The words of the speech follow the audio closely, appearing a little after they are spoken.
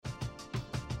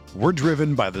We're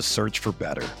driven by the search for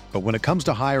better. But when it comes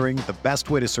to hiring, the best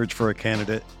way to search for a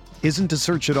candidate isn't to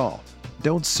search at all.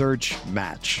 Don't search,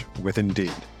 match with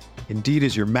Indeed. Indeed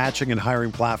is your matching and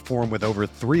hiring platform with over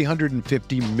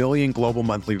 350 million global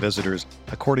monthly visitors,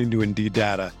 according to Indeed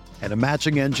data, and a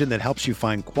matching engine that helps you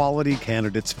find quality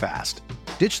candidates fast.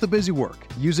 Ditch the busy work.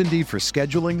 Use Indeed for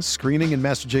scheduling, screening, and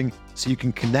messaging so you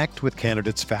can connect with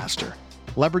candidates faster.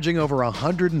 Leveraging over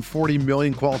 140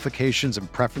 million qualifications and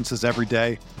preferences every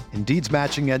day, Indeed's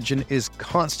matching engine is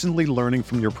constantly learning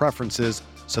from your preferences,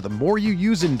 so the more you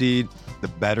use Indeed, the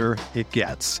better it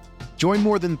gets. Join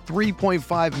more than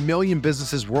 3.5 million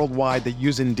businesses worldwide that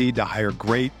use Indeed to hire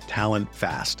great talent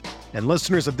fast. And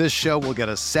listeners of this show will get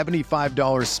a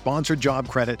 $75 sponsored job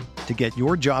credit to get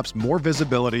your jobs more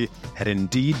visibility at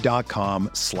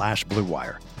Indeed.com/Blue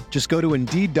Wire. Just go to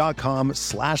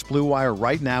Indeed.com/Blue Wire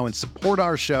right now and support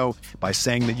our show by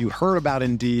saying that you heard about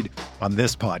Indeed on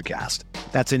this podcast.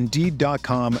 That's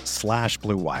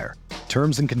Indeed.com/Blue Wire.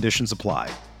 Terms and conditions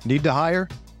apply. Need to hire?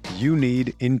 You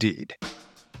need Indeed.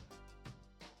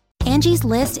 Angie's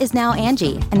List is now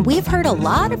Angie, and we've heard a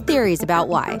lot of theories about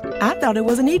why. I thought it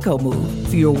was an eco move.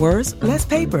 Fewer words, less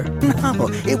paper. No,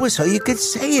 it was so you could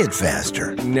say it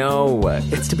faster. No,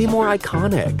 it's to be more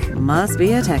iconic. Must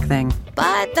be a tech thing.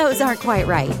 But those aren't quite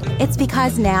right. It's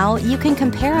because now you can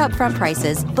compare upfront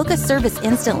prices, book a service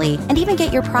instantly, and even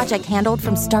get your project handled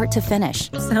from start to finish.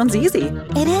 Sounds easy.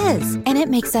 It is, and it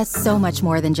makes us so much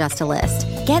more than just a list.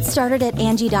 Get started at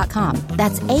Angie.com.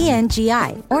 That's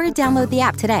ANGI, or download the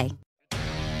app today.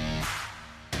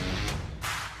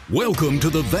 Welcome to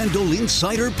the Vandal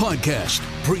Insider Podcast,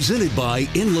 presented by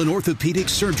Inland Orthopedic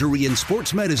Surgery and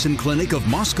Sports Medicine Clinic of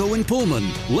Moscow and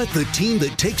Pullman. Let the team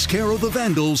that takes care of the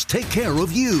Vandals take care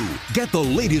of you. Get the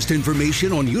latest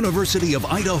information on University of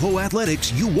Idaho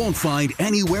athletics you won't find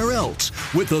anywhere else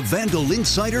with the Vandal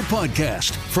Insider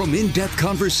Podcast. From in-depth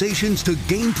conversations to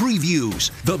game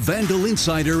previews, the Vandal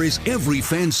Insider is every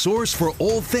fan's source for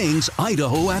all things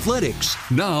Idaho athletics.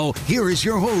 Now, here is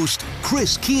your host,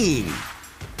 Chris King.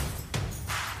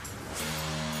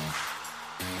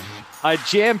 A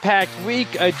jam-packed week,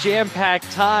 a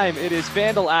jam-packed time. It is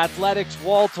Vandal Athletics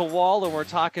wall-to-wall, and we're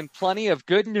talking plenty of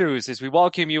good news as we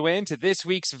welcome you into this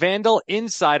week's Vandal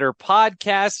Insider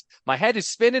Podcast. My head is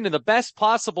spinning in the best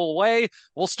possible way.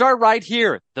 We'll start right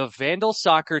here. The Vandal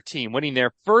soccer team winning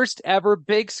their first ever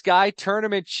Big Sky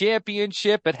Tournament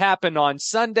Championship. It happened on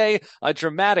Sunday, a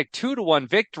dramatic 2-1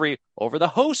 victory over the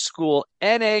host school,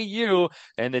 NAU,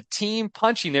 and the team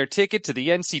punching their ticket to the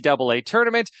NCAA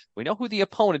tournament. We know who the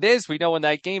opponent is. We know when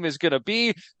that game is going to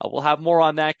be. We'll have more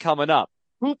on that coming up.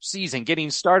 Hoop season getting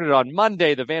started on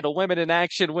Monday. The Vandal women in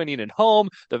action, winning at home.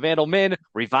 The Vandal men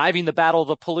reviving the Battle of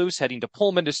the Palouse, heading to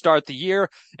Pullman to start the year.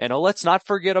 And let's not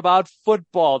forget about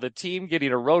football. The team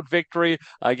getting a road victory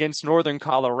against Northern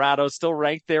Colorado, still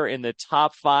ranked there in the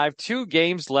top 5. 2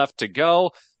 games left to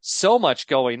go. So much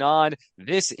going on.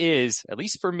 This is, at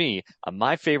least for me,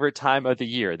 my favorite time of the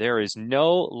year. There is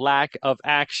no lack of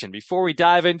action. Before we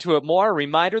dive into it more, a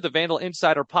reminder, the Vandal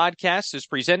Insider Podcast is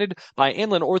presented by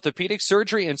Inland Orthopedic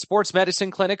Surgery and Sports Medicine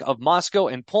Clinic of Moscow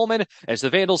and Pullman, as the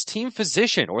Vandals' team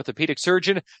physician, orthopedic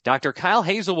surgeon, Dr. Kyle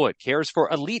Hazelwood, cares for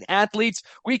elite athletes,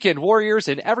 weekend warriors,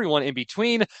 and everyone in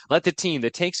between. Let the team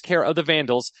that takes care of the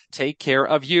Vandals take care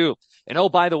of you. And oh,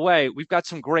 by the way, we've got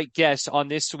some great guests on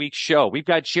this week's show. We've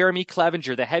got Jeremy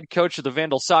Clevenger, the head coach of the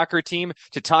Vandal soccer team,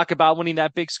 to talk about winning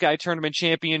that Big Sky Tournament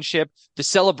Championship. The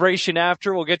celebration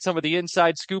after, we'll get some of the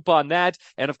inside scoop on that.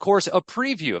 And of course, a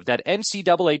preview of that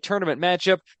NCAA tournament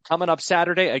matchup coming up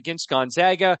Saturday against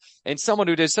Gonzaga. And someone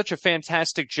who does such a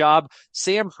fantastic job,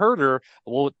 Sam Herder,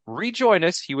 will rejoin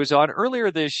us. He was on earlier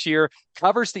this year,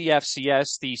 covers the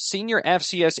FCS, the senior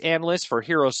FCS analyst for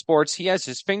Hero Sports. He has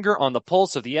his finger on the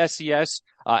pulse of the FCS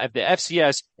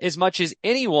as much as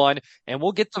anyone, and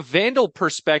we'll get the Vandal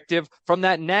perspective from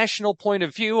that national point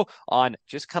of view on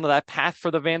just kind of that path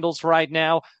for the Vandals right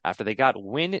now after they got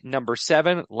win number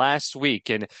 7 last week.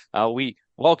 And we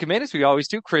welcome in, as we always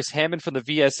do, Chris Hammond from the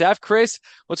VSF. Chris,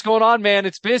 what's going on, man?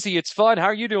 It's busy. It's fun. How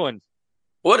are you doing?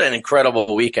 What an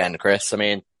incredible weekend, Chris. I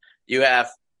mean, you have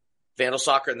Vandal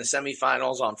soccer in the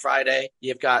semifinals on Friday.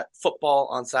 You've got football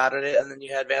on Saturday, and then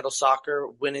you had Vandal soccer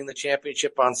winning the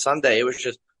championship on Sunday. It was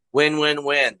just win, win,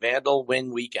 win. Vandal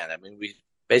win weekend. I mean, we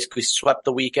basically swept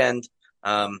the weekend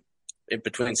in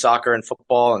between soccer and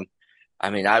football. And I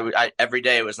mean, I every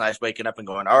day it was nice waking up and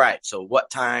going, all right, so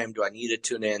what time do I need to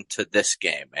tune in to this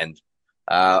game? And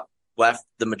left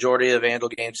the majority of the Vandal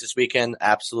games this weekend.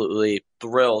 Absolutely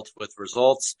thrilled with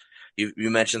results. You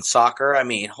mentioned soccer. I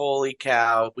mean, holy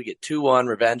cow. We get 2-1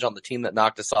 revenge on the team that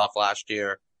knocked us off last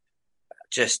year.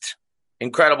 Just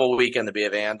incredible weekend to be a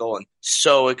Vandal, and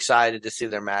so excited to see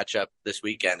their matchup this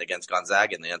weekend against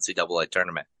Gonzaga in the NCAA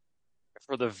tournament.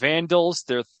 For the Vandals,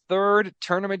 their third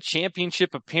tournament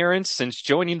championship appearance since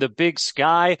joining the Big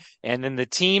Sky, and then the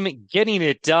team getting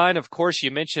it done. Of course,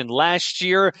 you mentioned last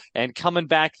year and coming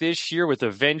back this year with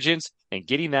a vengeance and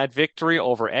getting that victory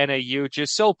over NAU.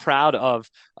 Just so proud of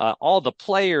all the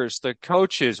players, the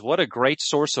coaches. What a great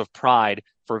source of pride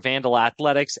for Vandal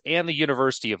Athletics and the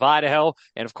University of Idaho.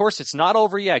 And of course, it's not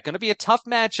over yet. Going to be a tough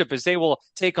matchup as they will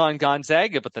take on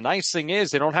Gonzaga. But the nice thing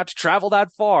is they don't have to travel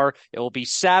that far. It will be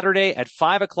Saturday at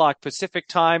 5 o'clock Pacific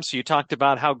time. So you talked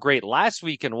about how great last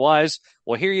weekend was.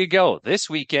 Well, here you go. This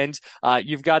weekend,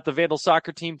 you've got the Vandal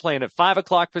soccer team playing at 5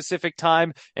 o'clock Pacific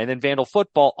time, and then Vandal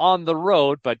football on the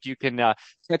road. But you can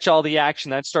catch all the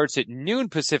action. That starts at noon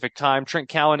Pacific time. Trent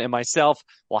Cowan and myself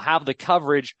will have the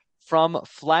coverage from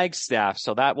Flagstaff.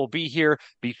 So that will be here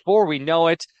before we know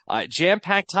it.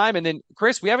 Jam-packed time. And then,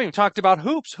 Chris, we haven't even talked about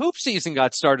hoops. Hoop season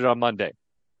got started on Monday.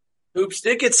 Hoops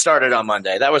did get started on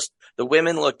Monday. The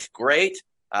women looked great.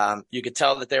 You could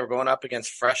tell that they were going up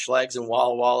against fresh legs and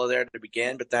Walla Walla there to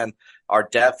begin, but then our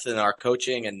depth and our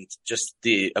coaching and just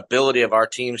the ability of our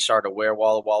team started to wear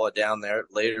Walla Walla down there.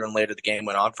 Later and later, the game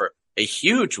went on for a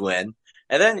huge win.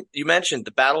 And then you mentioned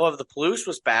the Battle of the Palouse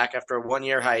was back after a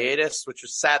 1-year hiatus, which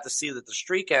was sad to see that the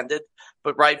streak ended,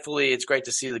 but rightfully it's great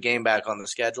to see the game back on the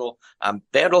schedule.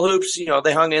 Vandal Hoops,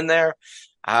 they hung in there.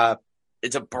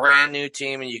 It's a brand new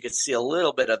team, and you could see a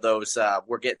little bit of those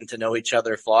we're getting to know each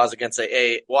other flaws against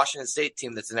a Washington State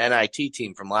team that's an NIT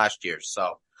team from last year.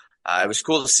 So it was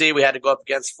cool to see. We had to go up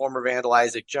against former Vandal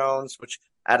Isaac Jones, which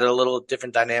added a little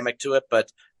different dynamic to it.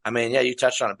 But, you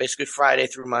touched on it. Basically Friday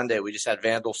through Monday, we just had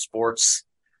Vandal sports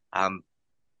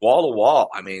wall to wall.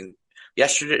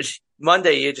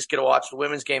 Monday, you just get to watch the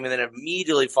women's game and then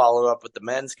immediately follow up with the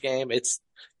men's game.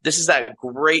 This is that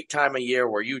great time of year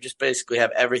where you just basically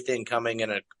have everything coming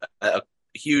in a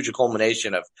huge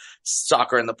culmination of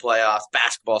soccer in the playoffs,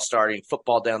 basketball starting,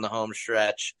 football down the home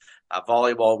stretch,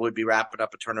 volleyball would be wrapping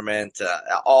up a tournament.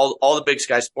 All the Big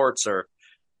Sky sports are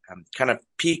kind of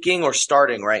peaking or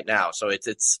starting right now. So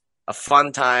it's a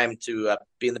fun time to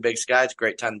be in the Big Sky. It's a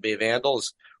great time to be a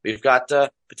Vandals. We've got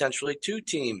potentially two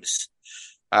teams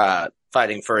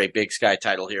fighting for a Big Sky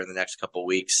title here in the next couple of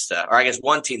weeks, or I guess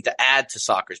one team to add to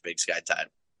soccer's Big Sky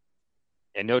title.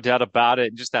 And no doubt about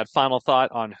it. Just that final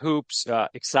thought on hoops.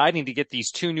 Exciting to get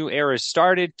these two new eras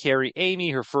started. Carrie Amy,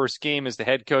 her first game as the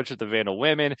head coach of the Vandal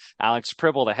women. Alex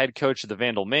Pribble, the head coach of the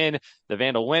Vandal men. The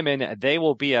Vandal women, they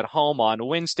will be at home on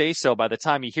Wednesday. So by the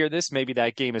time you hear this, maybe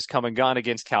that game is come and gone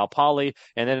against Cal Poly.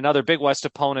 And then another Big West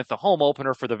opponent, the home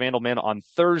opener for the Vandal men on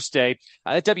Thursday.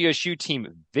 That WSU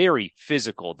team, very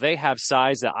physical. They have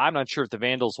size that I'm not sure if the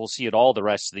Vandals will see at all the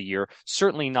rest of the year.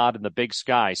 Certainly not in the Big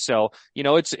Sky. So,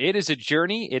 it is a journey.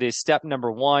 It is step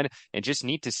number one, and just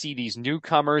neat to see these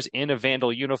newcomers in a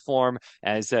Vandal uniform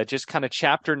as just kind of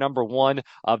chapter number one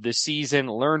of the season.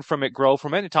 Learn from it, grow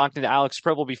from it. And talking to Alex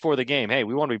Pribble before the game, hey,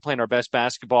 we want to be playing our best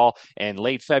basketball in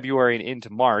late February and into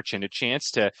March, and a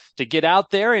chance to get out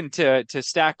there and to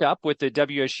stack up with the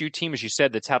WSU team, as you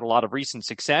said, that's had a lot of recent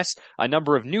success, a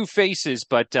number of new faces,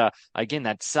 but again,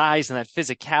 that size and that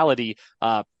physicality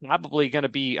probably going to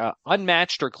be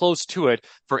unmatched or close to it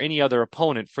for any other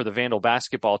opponent for the Vandal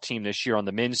basketball team this year on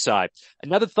the men's side.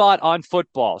 Another thought on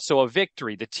football. So a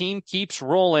victory. The team keeps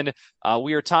rolling.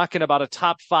 We are talking about a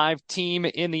top 5 team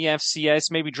in the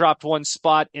FCS, maybe dropped one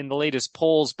spot in the latest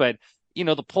polls, but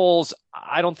the polls,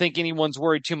 I don't think anyone's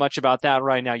worried too much about that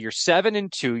right now. You're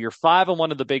 7-2, you're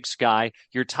 5-1 in the Big Sky,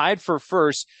 you're tied for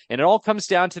first, and it all comes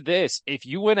down to this. If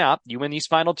you win out, you win these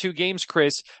final 2 games,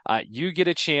 Chris, you get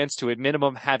a chance to, at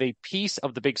minimum, have a piece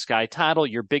of the Big Sky title,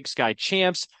 your Big Sky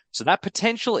champs. So that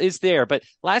potential is there. But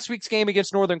last week's game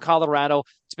against Northern Colorado,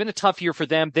 it's been a tough year for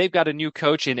them. They've got a new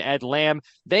coach in Ed Lamb.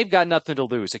 They've got nothing to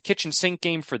lose. A kitchen sink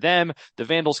game for them. The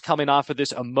Vandals coming off of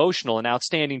this emotional and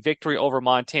outstanding victory over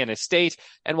Montana State.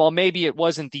 And while maybe it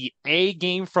wasn't the A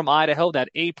game from Idaho, that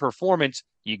A performance,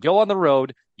 you go on the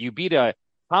road, you beat a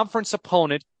conference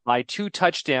opponent by 2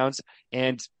 touchdowns,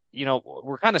 and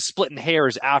we're kind of splitting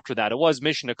hairs after that. It was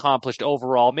mission accomplished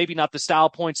overall. Maybe not the style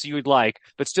points you would like,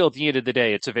 but still at the end of the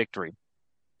day, it's a victory.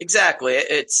 Exactly.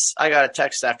 I got a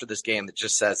text after this game that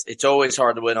just says it's always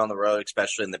hard to win on the road,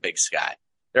 especially in the Big Sky.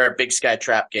 There are Big Sky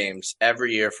trap games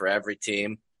every year for every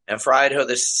team. And for Idaho,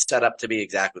 this is set up to be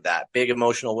exactly that. Big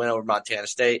emotional win over Montana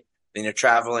State. Then you're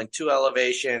traveling to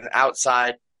elevation,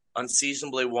 outside,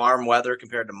 unseasonably warm weather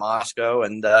compared to Moscow,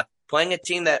 and playing a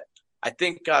team that I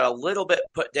think got a little bit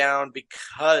put down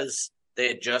because they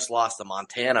had just lost to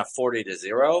Montana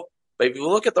 40-0. But if you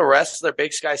look at the rest of their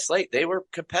Big Sky slate, they were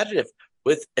competitive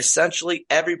with essentially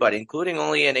everybody, including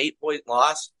only an 8-point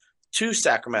loss to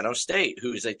Sacramento State,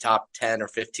 who's a top 10 or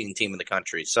 15 team in the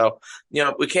country. So,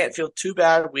 we can't feel too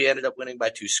bad. We ended up winning by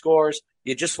 2 scores.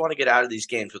 You just want to get out of these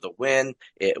games with a win.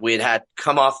 We had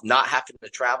come off not having to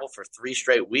travel for 3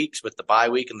 straight weeks with the bye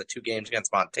week and the 2 games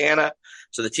against Montana.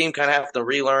 So the team kind of have to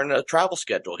relearn a travel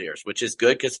schedule here, which is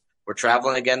good because we're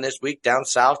traveling again this week down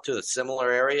south to a similar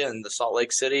area in the Salt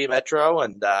Lake City metro.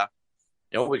 And,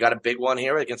 we got a big one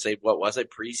here against a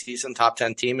preseason top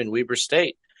 10 team in Weber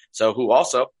State. So who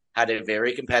also had a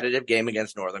very competitive game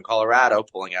against Northern Colorado,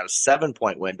 pulling out a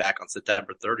 7-point win back on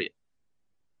September 30th.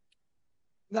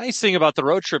 Nice thing about the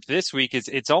road trip this week is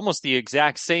it's almost the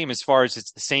exact same as far as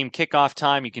it's the same kickoff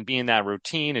time. You can be in that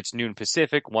routine. It's noon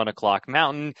Pacific, 1:00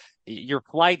 Mountain. Your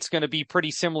flight's going to be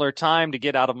pretty similar time to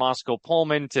get out of Moscow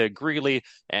Pullman to Greeley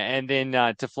and then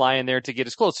to fly in there to get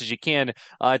as close as you can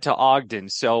to Ogden.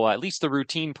 So at least the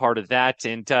routine part of that.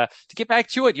 And to get back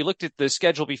to it, you looked at the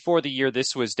schedule before the year.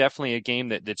 This was definitely a game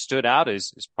that stood out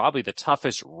as probably the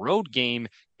toughest road game,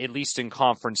 at least in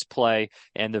conference play.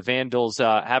 And the Vandals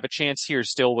have a chance here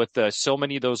still with so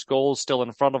many of those goals still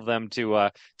in front of them to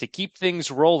keep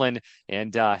things rolling.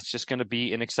 And it's just going to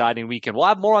be an exciting weekend. We'll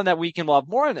have more on that weekend. We'll have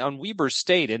more on Weber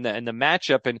State and the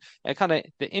matchup and kind of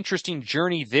the interesting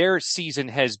journey their season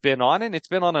has been on. And it's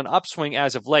been on an upswing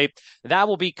as of late. That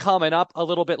will be coming up a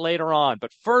little bit later on.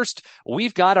 But first,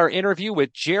 we've got our interview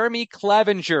with Jeremy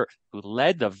Clevenger, who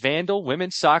led the Vandal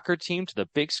women's soccer team to the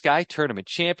Big Sky Tournament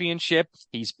Championship.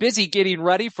 He's busy getting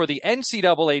ready for the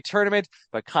NCAA tournament,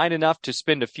 but kind enough to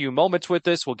spend a few moments with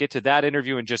us. We'll get to that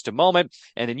interview in just a moment.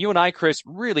 And then you and I, Chris,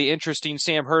 really interesting.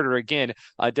 Sam Herder, again,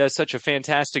 does such a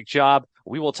fantastic job.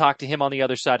 We will talk to him on the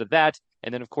other side of that.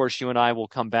 And then, of course, you and I will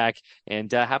come back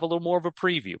and have a little more of a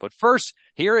preview. But first,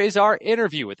 here is our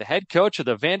interview with the head coach of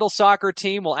the Vandal soccer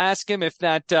team. We'll ask him if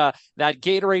that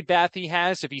Gatorade bath he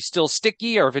has, if he's still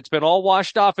sticky or if it's been all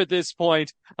washed off at this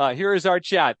point. Here is our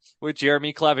chat with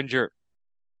Jeremy Clevenger.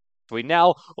 We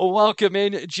now welcome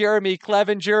in Jeremy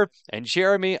Clevenger. And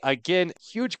Jeremy, again,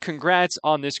 huge congrats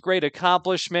on this great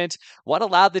accomplishment. What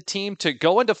allowed the team to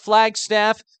go into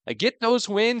Flagstaff, get those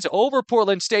wins over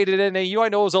Portland State at NAU? I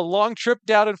know it was a long trip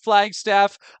down in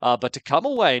Flagstaff, but to come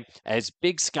away as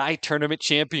Big Sky Tournament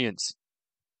champions.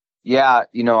 Yeah,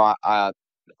 I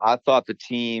thought the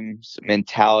team's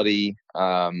mentality,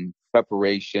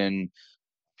 preparation,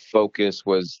 focus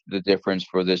was the difference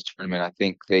for this tournament. I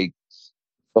think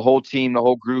the whole team, the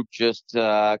whole group just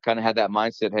kind of had that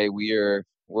mindset. Hey, we're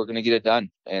going to get it done,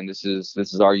 and this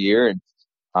is our year.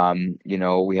 And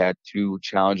we had 2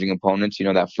 challenging opponents.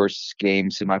 That first game,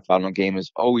 semifinal game,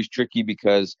 is always tricky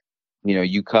because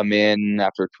you come in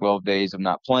after 12 days of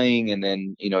not playing, and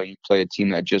then you play a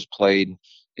team that just played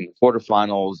in the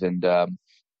quarterfinals, and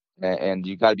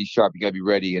you got to be sharp, you got to be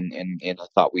ready. And I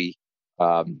thought we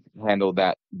handled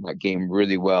that game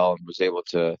really well and was able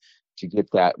to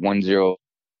get that 1-0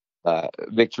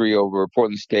 victory over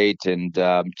Portland State, and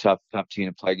tough team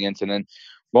to play against. And then,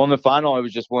 well, in the final, it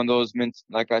was just one of those,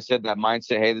 like I said, that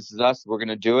mindset. Hey, this is us. We're going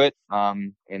to do it.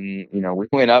 And we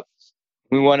went up.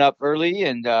 We went up early,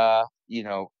 and got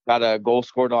a goal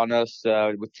scored on us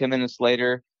with 10 minutes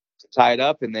later to tie it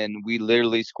up, and then we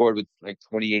literally scored with like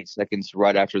 28 seconds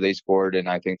right after they scored. And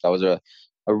I think that was a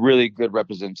really good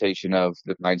representation of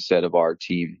the mindset of our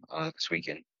team this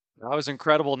weekend. That was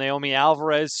incredible. Naomi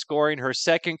Alvarez scoring her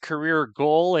second career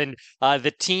goal, and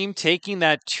the team taking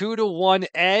that 2-1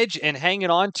 edge and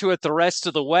hanging on to it the rest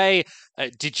of the way.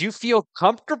 Did you feel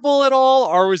comfortable at all,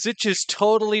 or was it just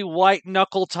totally white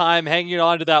knuckle time hanging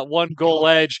on to that 1-goal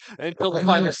edge until the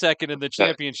final second in the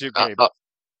championship game?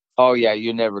 Oh yeah,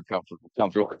 you're never comfortable.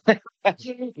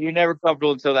 You're never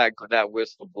comfortable until that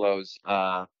whistle blows.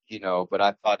 But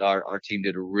I thought our team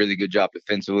did a really good job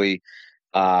defensively.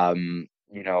 I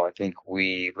think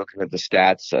looking at the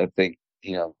stats, I think,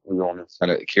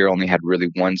 Kira only had really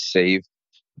 1 save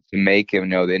to make.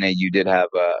 And the NAU did have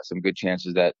some good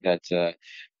chances that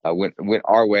went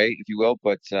our way, if you will.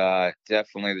 But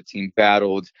definitely the team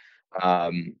battled,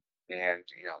 and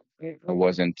it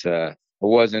wasn't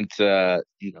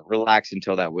relaxed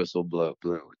until that whistle blew.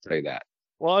 I'll tell you that.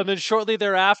 Well, and then shortly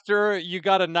thereafter, you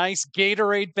got a nice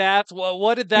Gatorade bath.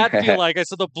 What did that feel like? I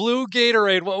saw the blue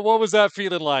Gatorade. What was that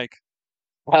feeling like?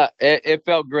 It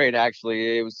felt great,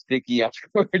 actually. It was sticky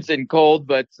afterwards and cold,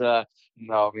 but no,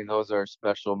 I mean, those are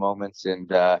special moments,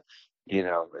 and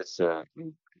it's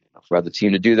for the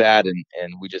team to do that,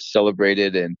 and we just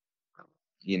celebrated, and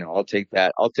I'll take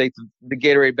that. I'll take the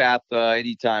Gatorade bath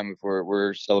anytime if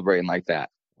we're celebrating like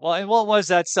that. Well, and what was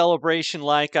that celebration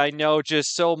like? I know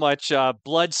just so much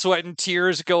blood, sweat, and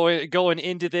tears going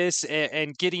into this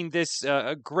and getting this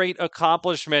great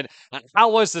accomplishment. How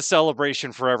was the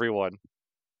celebration for everyone?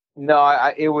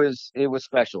 No, it was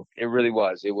special. It really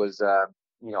was. It was I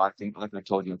think like I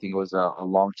told you, I think it was a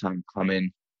long time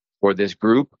coming for this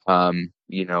group.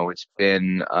 It's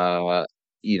been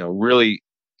really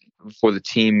for the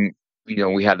team.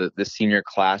 We had the senior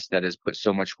class that has put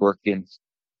so much work in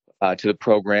to the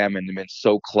program and been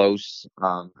so close.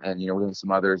 And we have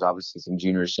some others, obviously some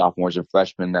juniors, sophomores, and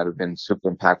freshmen that have been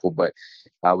super impactful. But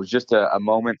it was just a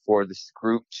moment for this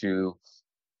group to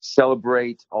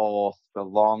celebrate all the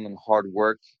long and hard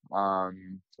work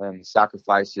and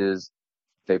sacrifices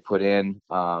they put in.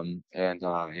 And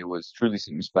it was truly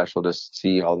something special to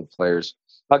see all the players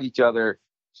hug each other,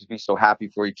 just be so happy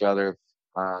for each other.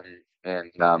 Um,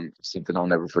 and something I'll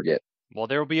never forget. Well,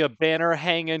 there will be a banner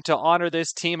hanging to honor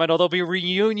this team. I know there'll be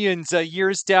reunions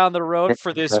years down the road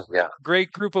for this Yeah.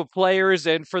 great group of players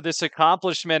and for this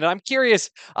accomplishment. And I'm curious,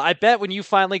 I bet when you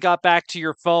finally got back to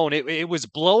your phone, it was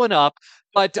blowing up.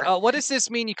 But what does this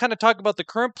mean? You kind of talk about the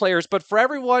current players, but for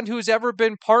everyone who's ever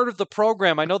been part of the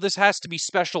program, I know this has to be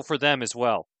special for them as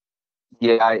well.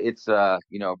 Yeah, it's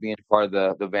being part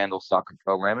of the Vandal soccer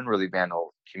program and really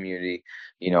Vandal community.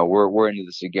 We're into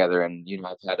this together, and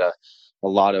I've had a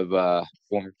lot of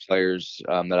former players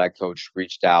that I coached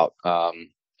reached out,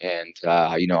 and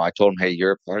I told them, hey,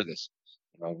 you're a part of this.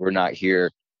 We're not here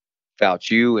without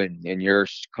you and your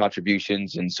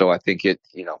contributions, and so I think I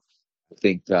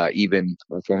think even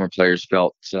our former players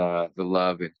felt the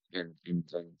love and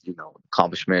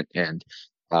accomplishment, and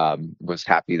was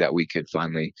happy that we could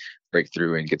finally break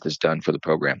through and get this done for the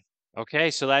program.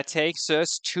 Okay, so that takes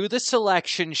us to the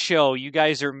selection show. You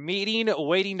guys are meeting,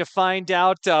 waiting to find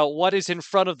out what is in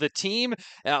front of the team.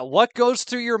 What goes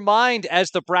through your mind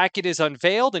as the bracket is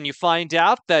unveiled and you find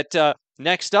out that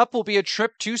next up will be a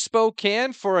trip to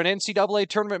Spokane for an NCAA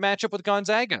tournament matchup with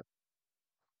Gonzaga?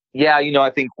 Yeah, I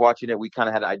think watching it, we kind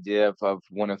of had an idea of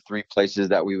one of three places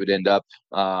that we would end up,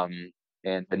 and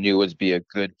I knew it would be a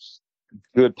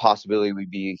good possibility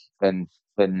we'd be in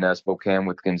Spokane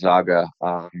with Gonzaga.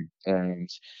 And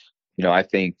I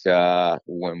think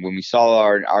when we saw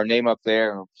our name up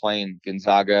there and we're playing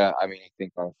Gonzaga, I mean, I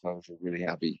think our fans were really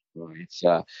happy.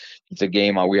 It's a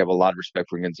game we have a lot of respect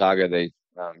for Gonzaga. They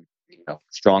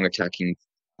strong attacking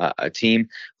a team,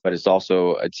 but it's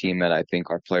also a team that I think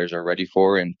our players are ready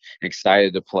for and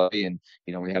excited to play. And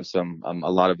we have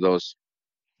a lot of those.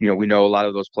 We know a lot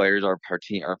of those players. Our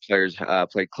players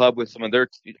play club with some of their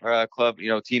club,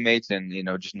 teammates, and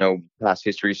just know past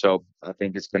history. So I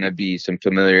think it's going to be some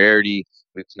familiarity.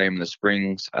 We play them in the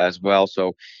springs as well.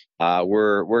 So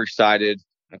we're excited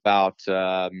about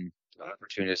the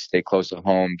opportunity to stay close to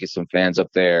home, get some fans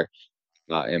up there,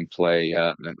 and play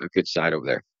a good side over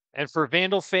there. And for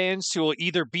Vandal fans who will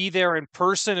either be there in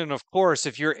person, and of course,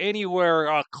 if you're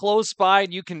anywhere close by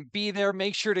and you can be there,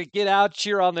 make sure to get out,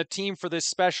 cheer on the team for this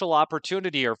special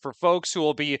opportunity. Or for folks who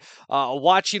will be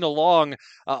watching along,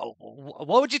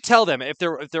 what would you tell them if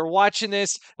they're watching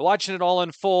this, watching it all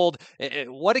unfold?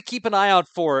 What to keep an eye out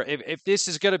for if this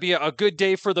is going to be a good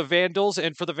day for the Vandals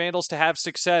and for the Vandals to have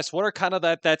success? What are kind of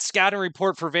that scouting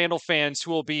report for Vandal fans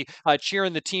who will be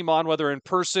cheering the team on, whether in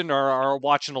person or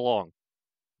watching along?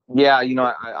 Yeah,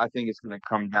 I think it's going to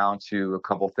come down to a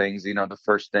couple things. The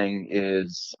first thing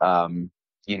is,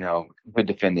 good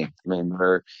defending. I mean,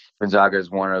 Gonzaga is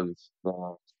one of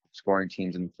the scoring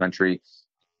teams in the country,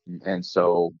 and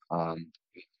so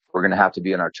we're going to have to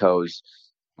be on our toes.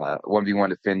 1v1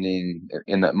 defending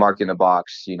in the mark in the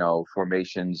box,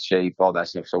 formations, shape, all that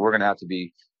stuff. So we're going to have to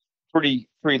be pretty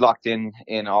locked in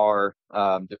our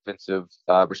defensive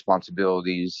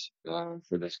responsibilities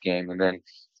for this game. And then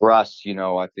for us,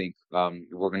 I think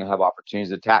we're going to have opportunities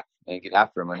to attack and get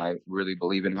after them. And I really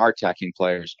believe in our attacking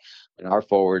players and our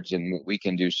forwards and what we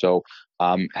can do. So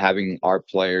having our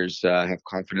players have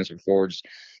confidence in forwards,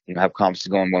 have confidence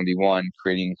going 1v1,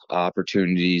 creating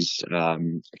opportunities,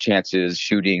 chances,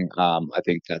 shooting. I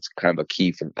think that's kind of a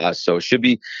key for us. So it should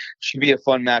be a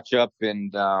fun matchup,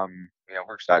 and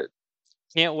we're excited.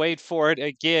 Can't wait for it.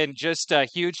 Again, just a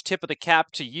huge tip of the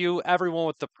cap to you, everyone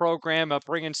with the program,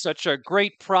 bringing such a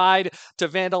great pride to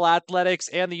Vandal Athletics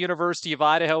and the University of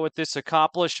Idaho with this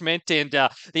accomplishment. And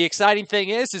the exciting thing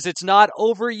is it's not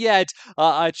over yet.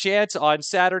 A chance on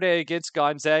Saturday against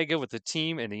Gonzaga with the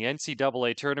team in the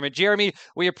NCAA tournament. Jeremy,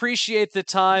 we appreciate the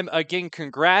time. Again,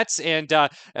 congrats, and I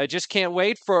just can't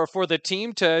wait for the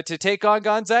team to take on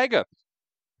Gonzaga.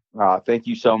 Thank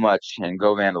you so much, and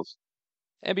go Vandals.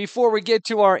 And before we get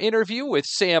to our interview with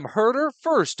Sam Herder,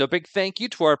 first, a big thank you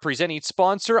to our presenting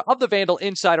sponsor of the Vandal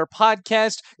Insider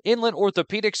podcast, Inland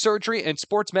Orthopedic Surgery and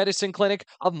Sports Medicine Clinic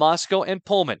of Moscow and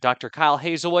Pullman. Dr. Kyle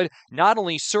Hazelwood not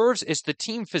only serves as the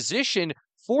team physician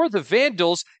for the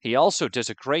Vandals, he also does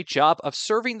a great job of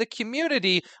serving the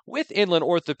community with Inland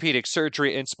Orthopedic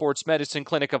Surgery and Sports Medicine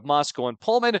Clinic of Moscow and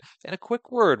Pullman. And a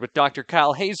quick word with Dr.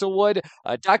 Kyle Hazelwood.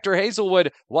 Dr.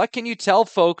 Hazelwood, what can you tell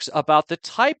folks about the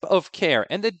type of care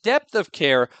and the depth of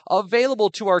care available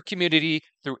to our community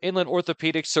through Inland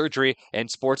Orthopedic Surgery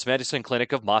and Sports Medicine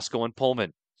Clinic of Moscow and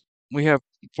Pullman? We have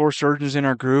 4 surgeons in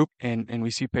our group, and we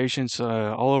see patients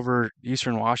all over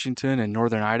eastern Washington and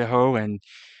northern Idaho, and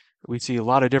we see a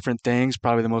lot of different things.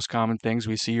 Probably the most common things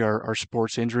we see are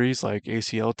sports injuries like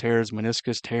ACL tears,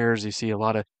 meniscus tears. You see a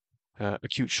lot of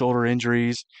acute shoulder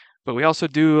injuries, but we also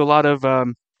do a lot of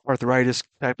arthritis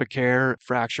type of care,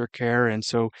 fracture care, and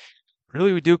so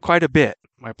really we do quite a bit.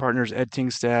 My partners Ed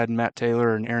Tingstad, Matt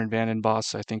Taylor, and Aaron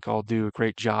Vandenbos, I think all do a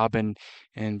great job, and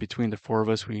between the 4 of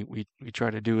us, we try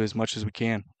to do as much as we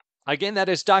can. Again, that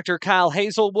is Dr. Kyle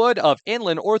Hazelwood of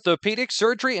Inland Orthopedic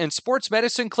Surgery and Sports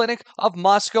Medicine Clinic of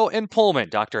Moscow and Pullman.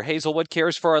 Dr. Hazelwood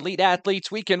cares for elite athletes,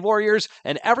 weekend warriors,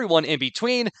 and everyone in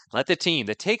between. Let the team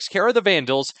that takes care of the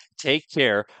Vandals take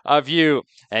care of you.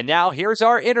 And now here's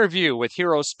our interview with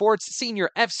Hero Sports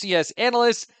Senior FCS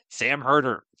Analyst Sam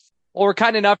Herder. Well, we're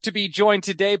kind enough to be joined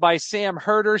today by Sam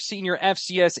Herder, Senior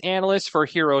FCS Analyst for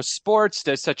Hero Sports.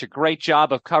 Does such a great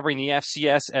job of covering the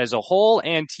FCS as a whole,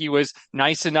 and he was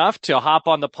nice enough to hop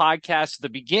on the podcast at the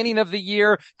beginning of the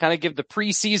year, kind of give the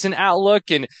preseason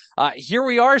outlook. And here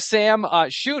we are, Sam.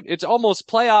 It's almost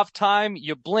playoff time.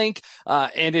 You blink,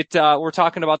 and we're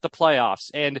talking about the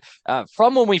playoffs. And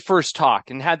from when we first talked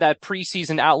and had that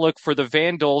preseason outlook for the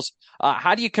Vandals,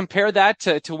 how do you compare that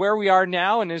to where we are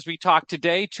now? And as we talk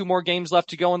today, 2 more games left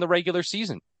to go in the regular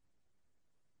season.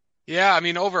 Yeah, I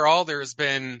mean, overall, there's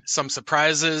been some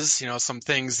surprises, some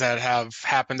things that have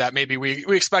happened that maybe we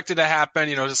expected to happen,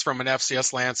 just from an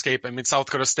FCS landscape. I mean, South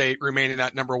Dakota State remaining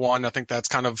at number 1, I think that's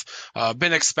kind of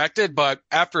been expected. But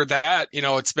after that,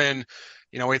 it's been,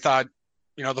 we thought,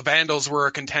 the Vandals were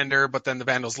a contender, but then the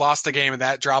Vandals lost the game and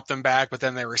that dropped them back. But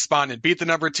then they responded, beat the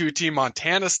number 2 team,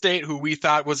 Montana State, who we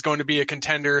thought was going to be a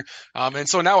contender. And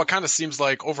so now it kind of seems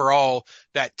like overall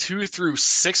that 2 through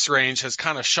 6 range has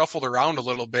kind of shuffled around a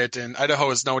little bit. And Idaho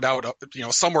is no doubt,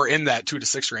 somewhere in that 2 to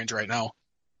 6 range right now.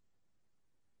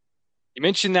 You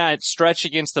mentioned that stretch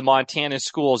against the Montana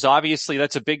schools. Obviously,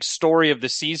 that's a big story of the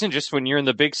season, just when you're in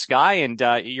the Big Sky and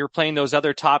you're playing those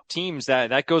other top teams.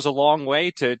 That goes a long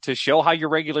way to show how your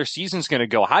regular season's going to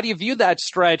go. How do you view that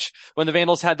stretch when the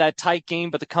Vandals had that tight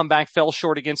game, but the comeback fell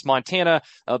short against Montana,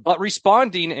 but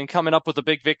responding and coming up with a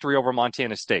big victory over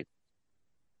Montana State?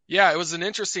 Yeah, it was an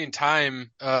interesting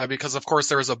time because, of course,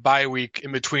 there was a bye week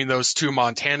in between those 2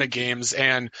 Montana games.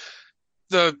 And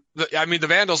the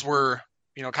Vandals were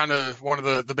kind of one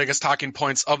of the biggest talking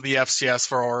points of the FCS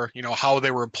for, how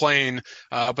they were playing.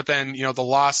 But then, the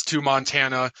loss to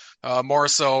Montana, more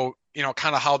so,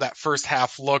 kind of how that first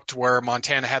half looked where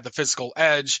Montana had the physical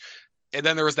edge. And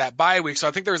then there was that bye week. So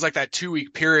I think there was like that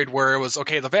 2-week period where it was,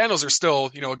 okay, the Vandals are still,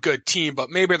 a good team,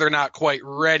 but maybe they're not quite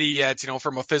ready yet,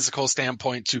 from a physical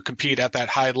standpoint to compete at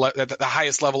that at the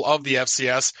highest level of the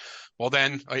FCS. Well,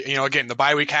 then, again, the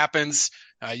bye week happens.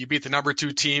 You beat the number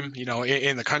 2 team,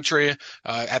 in the country.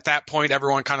 At that point,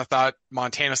 everyone kind of thought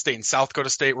Montana State and South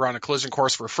Dakota State were on a collision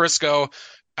course for Frisco.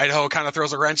 Idaho kind of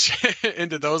throws a wrench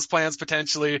into those plans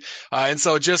potentially. And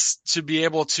so just to be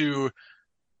able to,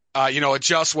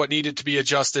 adjust what needed to be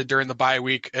adjusted during the bye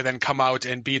week and then come out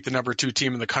and beat the number 2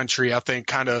 team in the country, I think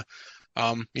kind of,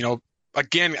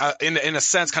 again, in a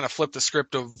sense, kind of flip the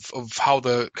script of how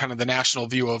the kind of the national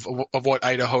view of what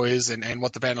Idaho is and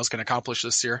what the Vandals can accomplish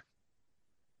this year.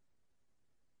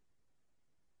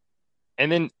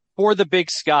 And then for the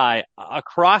Big Sky,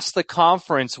 across the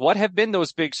conference, what have been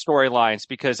those big storylines?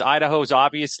 Because Idaho's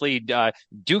obviously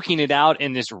duking it out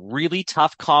in this really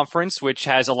tough conference, which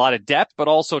has a lot of depth, but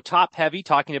also top heavy,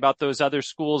 talking about those other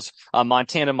schools,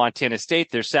 Montana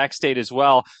State, there's Sac State as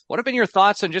well. What have been your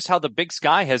thoughts on just how the Big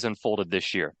Sky has unfolded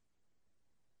this year?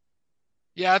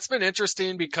 Yeah, it's been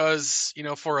interesting because,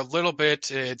 for a little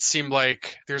bit, it seemed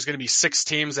like there's going to be 6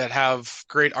 teams that have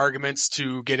great arguments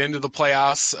to get into the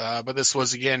playoffs. But this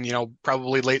was, again,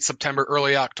 probably late September,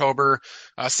 early October.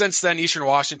 Since then, Eastern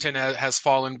Washington has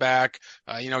fallen back.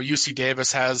 UC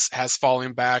Davis has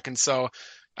fallen back. And so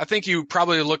I think you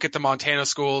probably look at the Montana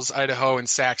schools, Idaho and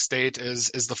Sac State as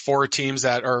the 4 teams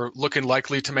that are looking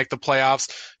likely to make the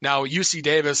playoffs. Now, UC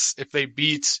Davis, if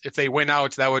they win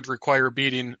out, that would require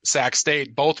beating Sac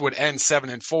State. Both would end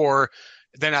 7-4.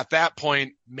 then at that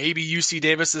point, maybe UC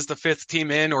Davis is the fifth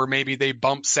team in, or maybe they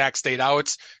bump Sac State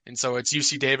out. And so it's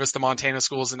UC Davis, the Montana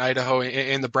schools, and Idaho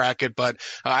in the bracket. But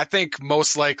I think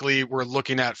most likely we're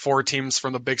looking at 4 teams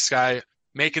from the Big Sky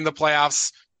making the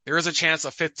playoffs. There is a chance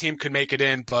a fifth team could make it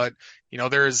in, but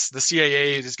there's the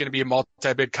CAA is going to be a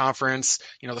multi-bid conference.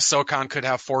 The SoCon could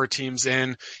have 4 teams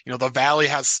in. The Valley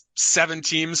has 7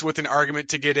 teams with an argument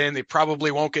to get in. They probably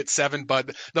won't get 7,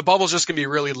 but the bubble's just going to be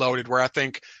really loaded, where I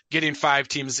think getting 5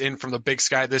 teams in from the Big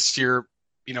Sky this year,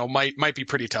 might be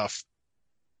pretty tough.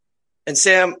 And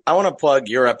Sam, I want to plug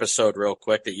your episode real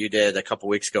quick that you did a couple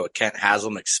weeks ago with Kent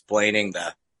Haslam, explaining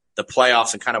the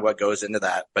playoffs and kind of what goes into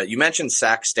that. But you mentioned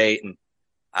Sac State, and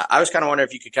I was kind of wondering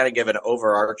if you could kind of give an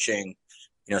overarching,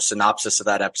 synopsis of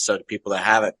that episode to people that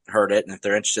haven't heard it. And if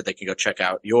they're interested, they can go check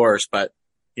out yours. But,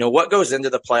 what goes into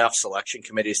the playoff selection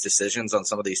committee's decisions on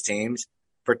some of these teams?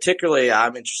 Particularly,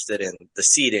 I'm interested in the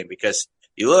seeding, because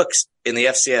you look in the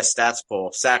FCS stats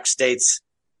poll, Sac State's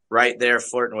right there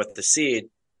flirting with the seed,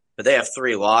 but they have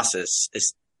 3 losses.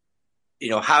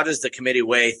 How does the committee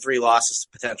weigh 3 losses to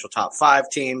potential top 5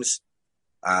 teams,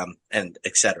 and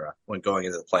et cetera, when going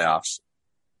into the playoffs?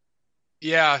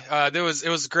 Yeah, it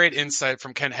was great insight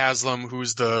from Ken Haslam,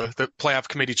 who's the playoff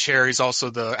committee chair. He's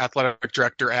also the athletic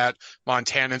director at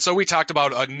Montana. And so we talked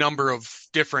about a number of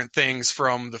different things,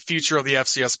 from the future of the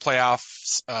FCS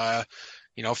playoffs,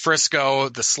 Frisco,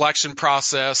 the selection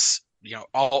process,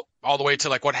 all the way to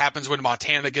like what happens when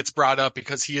Montana gets brought up,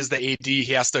 because he is the AD.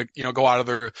 He has to, go out of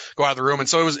the room. And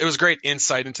so it was great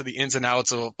insight into the ins and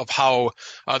outs of how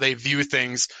they view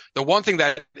things. The one thing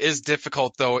that is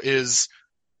difficult, though, is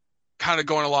kind of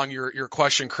going along your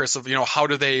question, Chris, of, how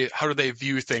do they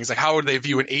view things? Like, how would they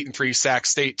view an 8-3 Sac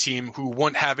State team who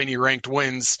wouldn't have any ranked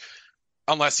wins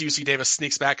unless UC Davis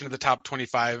sneaks back into the top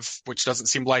 25, which doesn't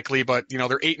seem likely, but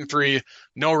they're 8-3,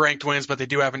 no ranked wins, but they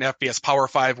do have an FBS Power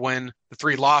 5 win. The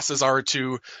 3 losses are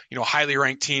to, highly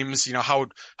ranked teams. How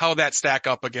would that stack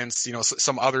up against,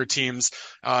 some other teams?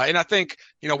 And I think,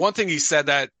 one thing he said,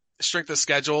 that strength of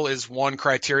schedule is one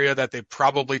criteria that they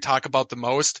probably talk about the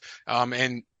most.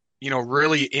 And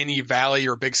really any Valley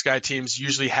or Big Sky teams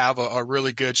usually have a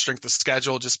really good strength of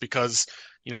schedule, just because,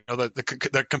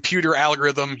 the computer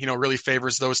algorithm, really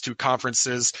favors those 2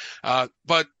 conferences.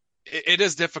 But it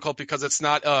is difficult because it's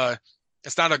not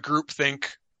a group think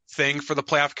thing for the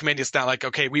playoff committee. It's not like,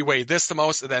 okay, we weigh this the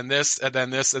most, and then this, and then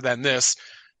this, and then this.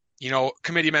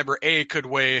 Committee member A could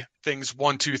weigh things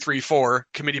 1, 2, 3, 4.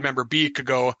 Committee member B could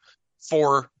go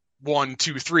 4, 1,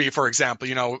 2, 3, for example.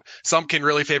 Some can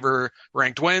really favor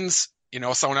ranked wins.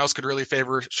 Someone else could really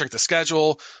favor strength of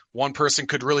schedule. One person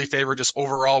could really favor just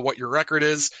overall what your record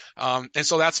is. And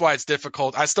so that's why it's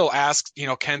difficult. I still ask,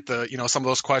 Kent, some of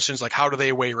those questions, like, how do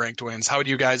they weigh ranked wins? How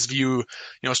do you guys view,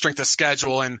 strength of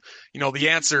schedule? And, the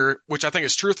answer, which I think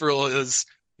is truthful, is,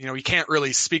 you can't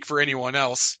really speak for anyone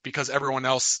else, because everyone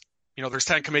else, there's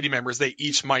 10 committee members, they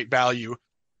each might value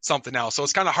something else. So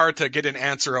it's kind of hard to get an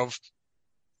answer of,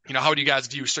 how do you guys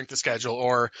view strength of schedule?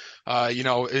 Or,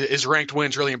 is ranked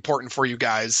wins really important for you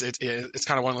guys? It's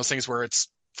kind of one of those things where it's,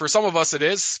 for some of us it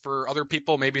is, for other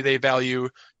people, maybe they value,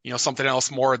 something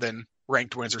else more than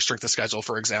ranked wins or strength of schedule,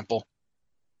 for example.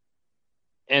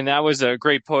 And that was a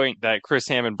great point that Chris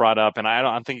Hammond brought up. And I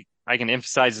don't think I can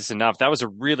emphasize this enough. That was a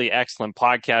really excellent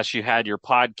podcast. You had your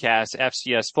podcast,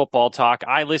 FCS Football Talk.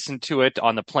 I listened to it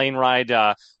on the plane ride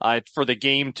for the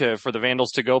game for the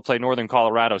Vandals to go play Northern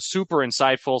Colorado. Super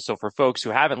insightful. So for folks who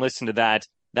haven't listened to that,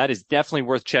 that is definitely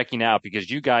worth checking out, because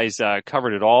you guys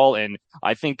covered it all. And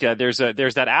I think there's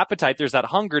that appetite, there's that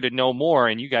hunger to know more.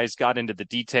 And you guys got into the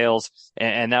details,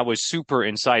 and that was super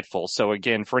insightful. So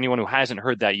again, for anyone who hasn't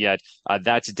heard that yet,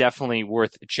 that's definitely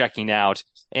worth checking out.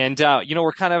 And,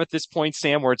 we're kind of at this point,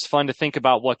 Sam, where it's fun to think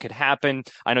about what could happen.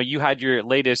 I know you had your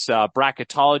latest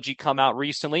bracketology come out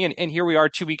recently, and here we are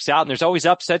 2 weeks out, and there's always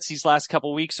upsets these last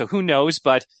couple of weeks. So who knows?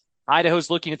 But Idaho's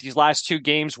looking at these last 2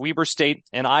 games, Weber State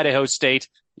and Idaho State.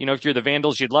 If you're the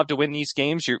Vandals, you'd love to win these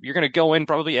games. You're going to go in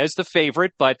probably as the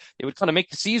favorite, but it would kind of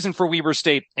make the season for Weber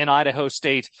State and Idaho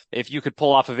State if you could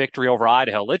pull off a victory over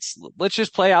Idaho. Let's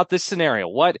just play out this scenario.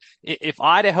 What if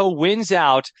Idaho wins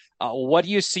out? What do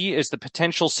you see as the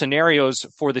potential scenarios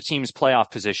for the team's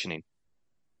playoff positioning?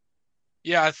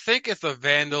 Yeah, I think if the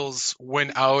Vandals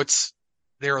win out,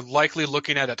 they're likely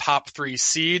looking at a top 3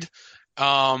 seed.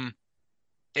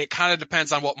 It kind of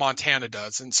depends on what Montana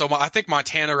does. And so I think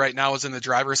Montana right now is in the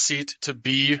driver's seat to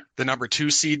be the number 2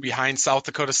 seed behind South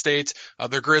Dakota State.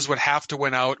 The Grizz would have to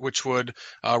win out, which would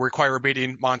require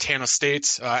beating Montana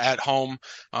State at home.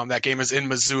 That game is in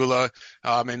Missoula.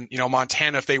 And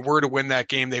Montana, if they were to win that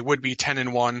game, they would be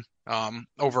 10-1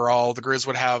 overall. The Grizz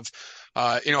would have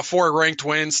 4 ranked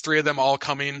wins, 3 of them all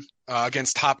coming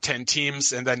against top 10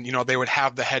 teams. And then, they would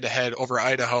have the head-to-head over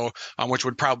Idaho, which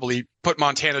would probably put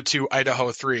Montana 2,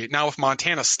 Idaho 3. Now, if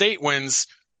Montana State wins,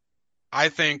 I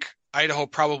think Idaho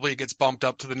probably gets bumped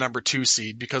up to the number 2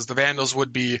 seed because the Vandals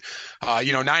would be,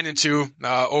 9-2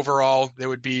 overall. They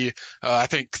would be, I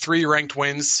think, 3 ranked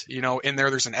wins, in there.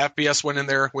 There's an FBS win in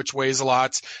there, which weighs a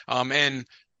lot. And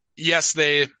yes,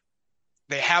 they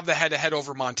have the head-to-head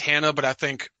over Montana, but I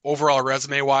think overall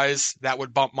resume-wise, that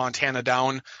would bump Montana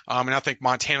down. And I think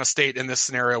Montana State in this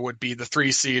scenario would be the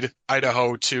 3 seed,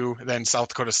 Idaho 2, then South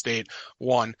Dakota State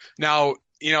 1. Now,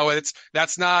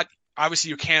 that's not. Obviously,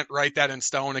 you can't write that in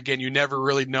stone. Again, you never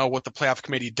really know what the playoff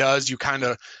committee does.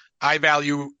 I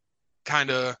value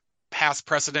past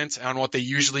precedent on what they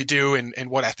usually do and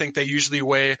what I think they usually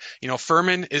weigh.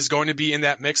 Furman is going to be in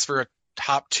that mix for a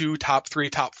top 2, top 3,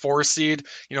 top 4 seed.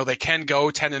 They can go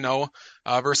 10-0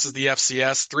 versus the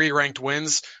FCS, 3 ranked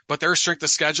wins, but their strength of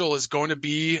schedule is going to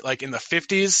be like in the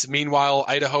 50s. Meanwhile,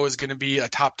 Idaho is going to be a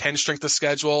top 10 strength of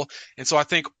schedule. And so I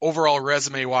think overall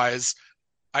resume wise,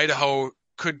 Idaho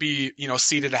could be,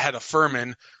 seated ahead of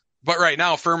Furman. But right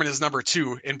now, Furman is number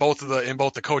 2 in both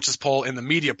the coaches poll and the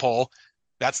media poll.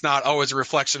 That's not always a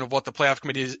reflection of what the playoff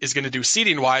committee is going to do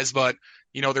seating wise, but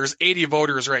there's 80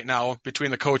 voters right now between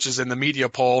the coaches and the media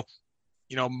poll.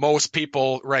 Most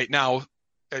people right now,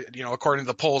 according to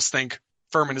the polls, think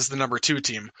Furman is the number 2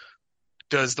 team.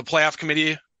 Does the playoff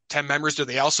committee, 10 members, do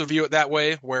they also view it that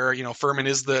way, where Furman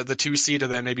is the 2 seed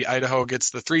and then maybe Idaho gets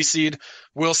the 3 seed?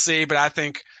 We'll see, but I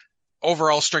think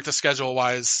overall strength of schedule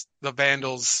wise, the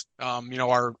Vandals,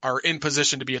 are in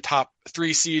position to be a top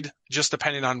 3 seed, just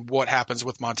depending on what happens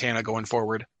with Montana going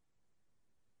forward.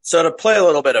 So to play a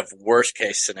little bit of worst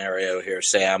case scenario here,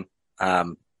 Sam,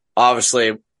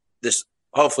 obviously this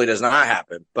hopefully does not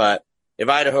happen, but if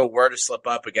Idaho were to slip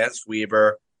up against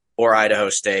Weber or Idaho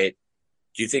State,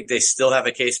 do you think they still have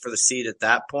a case for the seed at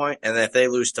that point? And if they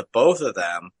lose to both of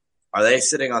them, are they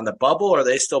sitting on the bubble, or are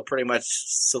they still pretty much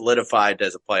solidified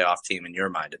as a playoff team in your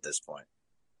mind at this point?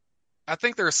 I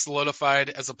think they're solidified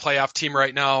as a playoff team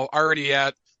right now, already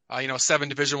at 7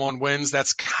 Division I wins.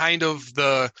 That's kind of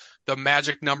the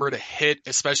magic number to hit,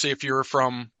 especially if you're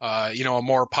from a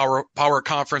more power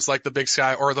conference like the Big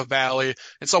Sky or the Valley.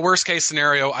 And so worst case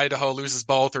scenario, Idaho loses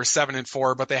both, or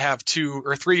 7-4, but they have 2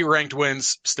 or 3 ranked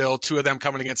wins still, 2 of them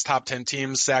coming against top 10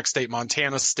 teams, Sac State,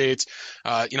 Montana State.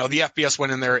 The FBS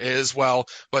win in there as well,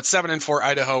 but 7-4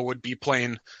 Idaho would be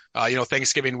playing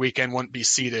Thanksgiving weekend, wouldn't be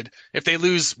seeded. If they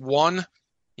lose 1,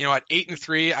 at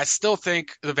 8-3, I still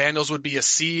think the Vandals would be a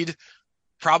seed,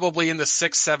 probably in the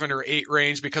 6, 7, or 8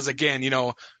 range, because again,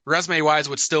 resume wise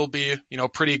would still be,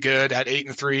 pretty good at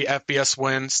 8-3 FBS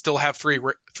win, still have 3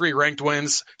 ranked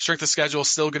wins. Strength of schedule is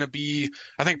still going to be,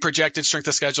 I think projected strength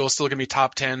of schedule is still going to be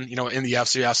top 10, in the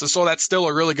FCS. So that's still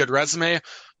a really good resume,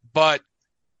 but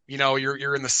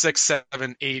you're in the 6,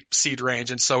 7, 8 seed range.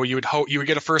 And so you would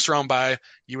get a first round bye.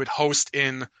 You would host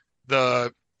in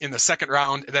the second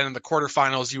round, and then in the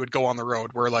quarterfinals, you would go on the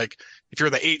road, where like if you're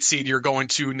the 8 seed, you're going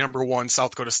to number 1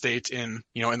 South Dakota State in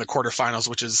the quarterfinals,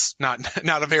 which is not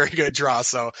a very good draw.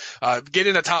 So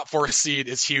getting a top 4 seed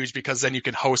is huge, because then you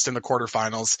can host in the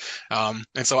quarterfinals.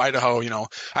 And so Idaho,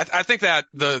 I think that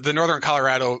the Northern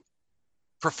Colorado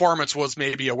performance was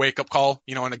maybe a wake up call,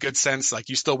 in a good sense. Like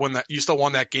you still won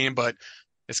that game, but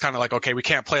it's kind of like, okay, we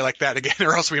can't play like that again,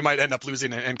 or else we might end up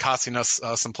losing and costing us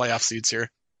some playoff seeds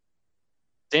here.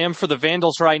 Sam, for the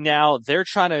Vandals right now, they're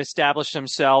trying to establish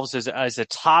themselves as a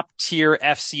top-tier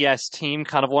FCS team,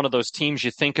 kind of one of those teams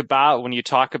you think about when you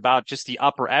talk about just the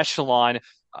upper echelon.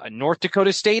 North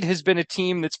Dakota State has been a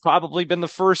team that's probably been the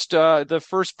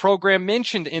first program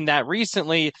mentioned in that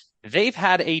recently. They've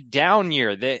had a down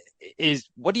year.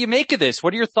 What do you make of this?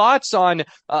 What are your thoughts on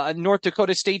North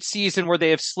Dakota State season where they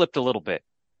have slipped a little bit?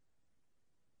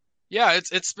 Yeah,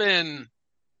 it's been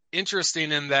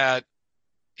interesting in that,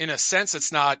 in a sense,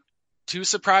 it's not too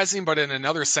surprising, but in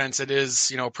another sense, it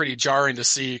is, pretty jarring to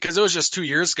see, because it was just 2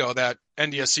 years ago that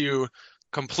NDSU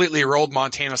completely rolled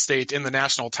Montana State in the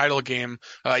national title game,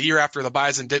 a year after the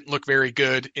Bison didn't look very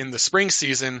good in the spring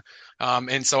season.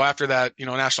 And so after that,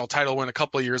 national title win a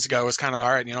couple of years ago, it was kind of, all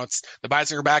right, it's the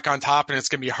Bison are back on top, and it's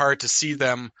going to be hard to see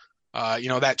them,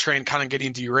 that train kind of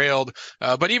getting derailed.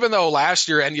 But even though last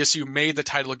year NDSU made the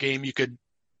title game,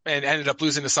 and ended up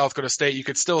losing to South Dakota State, you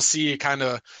could still see kind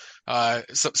of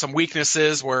some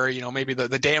weaknesses where, maybe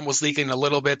the dam was leaking a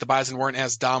little bit. The Bison weren't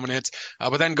as dominant.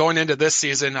 But then going into this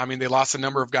season, I mean, they lost a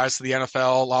number of guys to the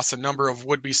NFL, lost a number of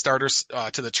would-be starters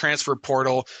to the transfer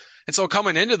portal. And so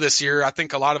coming into this year, I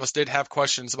think a lot of us did have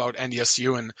questions about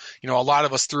NDSU, and a lot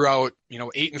of us threw out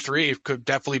 8-3 could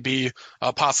definitely be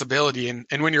a possibility. And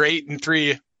when you're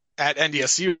 8-3 at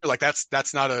NDSU, like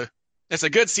that's not it's a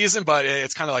good season, but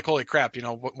it's kind of like, holy crap,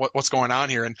 what's going on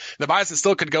here? And the Bison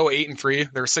still could go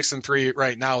 8-3. They're 6-3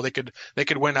 right now. They could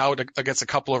win out against a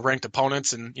couple of ranked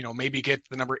opponents and maybe get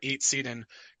the number 8 seed and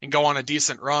go on a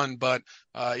decent run. But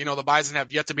the Bison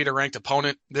have yet to beat a ranked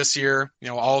opponent this year.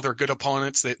 All their good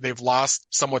opponents they've lost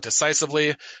somewhat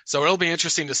decisively. So it'll be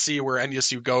interesting to see where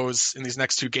NDSU goes in these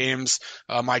next 2 games.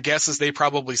 My guess is they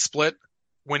probably split,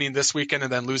 winning this weekend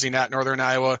and then losing at Northern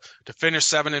Iowa to finish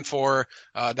 7-4.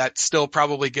 That still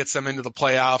probably gets them into the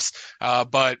playoffs.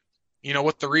 But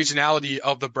with the regionality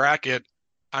of the bracket,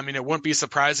 I mean, it wouldn't be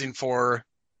surprising for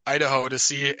Idaho to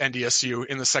see NDSU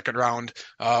in the second round,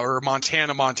 or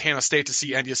Montana State to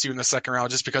see NDSU in the second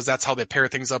round, just because that's how they pair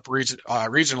things up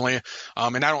regionally.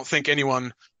 And I don't think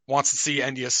anyone wants to see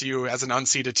NDSU as an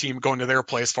unseeded team going to their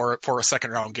place for a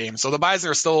second round game. So the Bison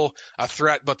are still a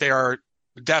threat, but they are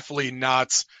definitely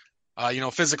not,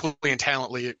 physically and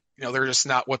talently, they're just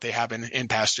not what they have in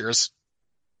past years.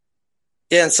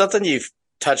 Yeah, and something you've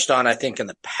touched on, I think, in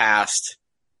the past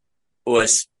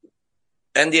was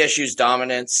NDSU's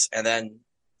dominance and then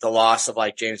the loss of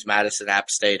like James Madison, App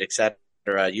State, et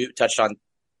cetera. You touched on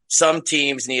some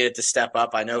teams needed to step up.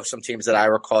 I know some teams that I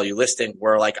recall you listing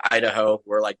were like Idaho,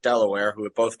 were like Delaware, who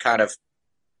have both kind of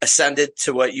ascended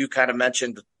to what you kind of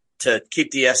mentioned to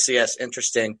keep the FCS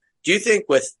interesting. Do you think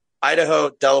with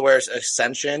Idaho, Delaware's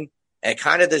ascension, and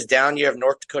kind of this down year of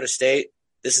North Dakota State,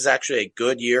 this is actually a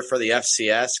good year for the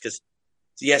FCS? Because,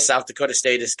 yes, South Dakota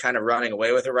State is kind of running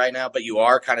away with it right now, but you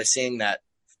are kind of seeing that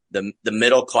the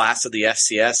middle class of the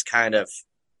FCS kind of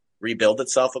rebuild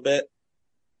itself a bit.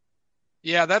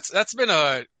 Yeah, that's been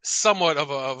a somewhat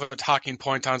of a talking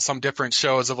point on some different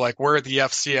shows of like where the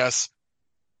FCS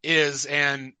is.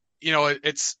 And,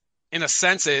 it's, in a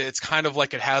sense, it's kind of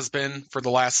like it has been for the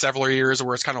last several years,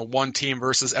 where it's kind of one team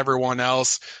versus everyone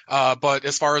else. But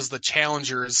as far as the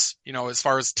challengers, as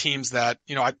far as teams that,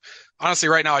 honestly,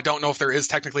 right now, I don't know if there is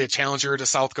technically a challenger to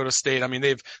South Dakota State. I mean,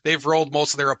 they've rolled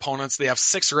most of their opponents. They have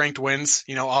 6 ranked wins,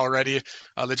 already,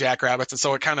 the Jackrabbits. And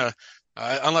so it kind of,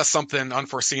 unless something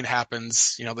unforeseen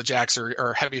happens, the Jacks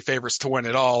are heavy favorites to win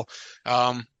it all.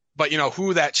 But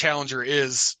who that challenger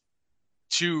is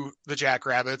to the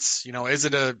Jackrabbits, is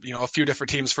it a few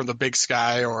different teams from the Big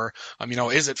Sky, or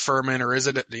is it Furman, or is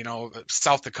it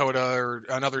South Dakota, or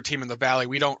another team in the Valley?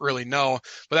 We don't really know,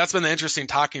 but that's been the interesting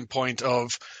talking point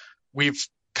of, we've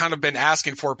kind of been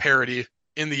asking for parity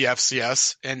in the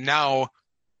FCS, and now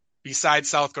besides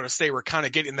South Dakota State, we're kind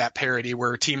of getting that parity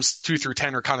where teams 2 through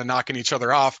 10 are kind of knocking each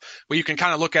other off. But you can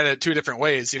kind of look at it 2 different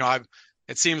ways.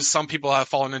 It seems some people have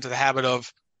fallen into the habit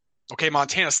of, okay,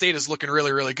 Montana State is looking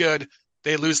really, really good.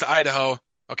 They lose to Idaho.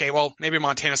 Okay, well, maybe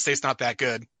Montana State's not that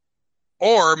good.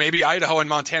 Or maybe Idaho and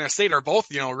Montana State are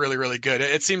both, really, really good.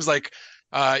 It seems like,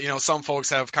 some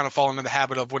folks have kind of fallen into the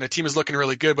habit of, when a team is looking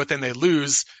really good, but then they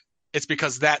lose, it's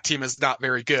because that team is not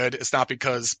very good. It's not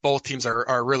because both teams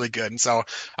are really good. And so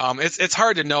it's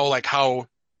hard to know like how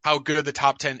good the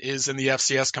top 10 is in the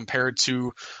FCS compared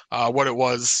to what it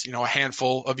was, a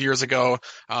handful of years ago.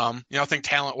 I think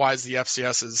talent wise, the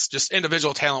FCS is just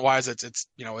individual talent wise, it's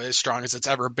as strong as it's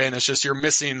ever been. It's just, you're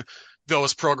missing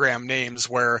those program names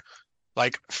where,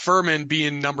 like, Furman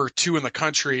being number 2 in the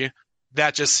country,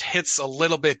 that just hits a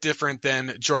little bit different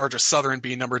than Georgia Southern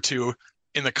being number 2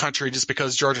 in the country, just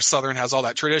because Georgia Southern has all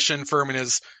that tradition. Furman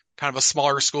is kind of a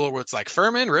smaller school where it's like,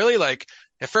 Furman, really? Like,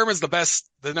 if Furman's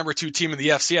the number 2 team in the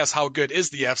FCS, how good is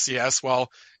the FCS? Well,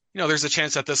 there's a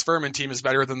chance that this Furman team is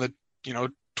better than the,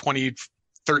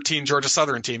 2013 Georgia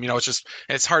Southern team.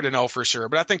 It's hard to know for sure,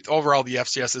 but I think overall the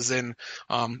FCS is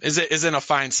in a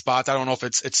fine spot. I don't know if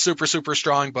it's super, super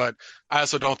strong, but I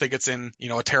also don't think it's in,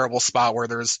 a terrible spot where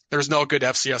there's no good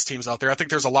FCS teams out there. I think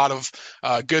there's a lot of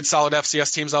good, solid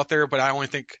FCS teams out there, but I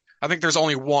think there's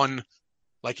only one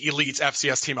like elite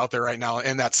FCS team out there right now,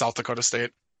 and that's South Dakota State.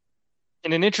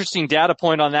 And an interesting data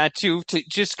point on that too, to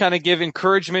just kind of give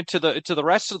encouragement to the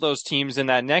rest of those teams in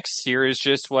that next tier, is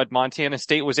just what Montana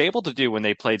State was able to do when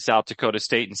they played South Dakota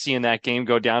State, and seeing that game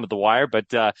go down to the wire. But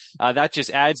that just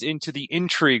adds into the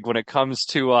intrigue when it comes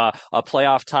to a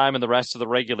playoff time and the rest of the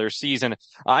regular season.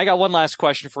 I got one last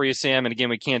question for you, Sam. And again,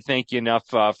 we can't thank you enough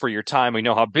for your time. We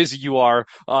know how busy you are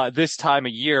this time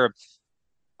of year.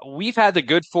 We've had the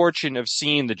good fortune of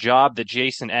seeing the job that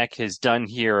Jason Eck has done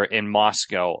here in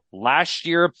Moscow. Last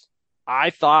year,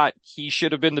 I thought he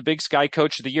should have been the Big Sky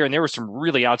Coach of the Year, and there were some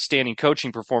really outstanding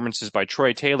coaching performances by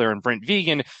Troy Taylor and Brent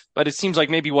Vegan, but it seems like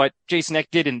maybe what Jason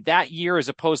Eck did in that year, as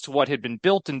opposed to what had been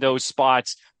built in those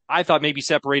spots, I thought maybe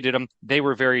separated them. They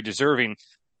were very deserving.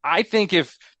 I think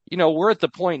if, we're at the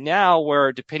point now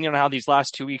where, depending on how these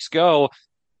last 2 weeks go,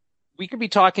 we could be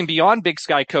talking beyond Big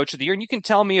Sky Coach of the Year. And you can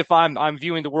tell me if I'm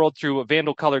viewing the world through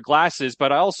Vandal colored glasses,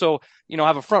 but I also,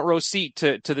 have a front row seat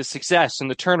to the success and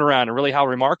the turnaround and really how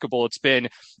remarkable it's been.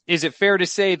 Is it fair to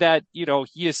say that,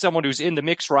 he is someone who's in the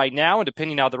mix right now, and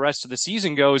depending how the rest of the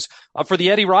season goes, for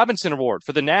the Eddie Robinson Award,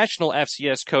 for the National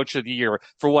FCS Coach of the Year,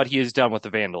 for what he has done with the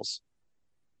Vandals?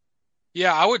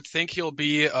 Yeah, I would think he'll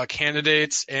be a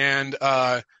candidate, and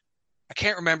I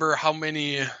can't remember how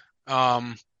many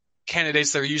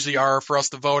candidates there usually are for us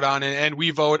to vote on, and we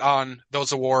vote on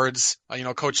those awards,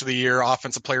 Coach of the Year,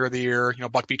 Offensive Player of the Year,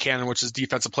 Buck Buchanan, which is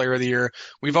Defensive Player of the Year.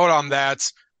 We vote on that.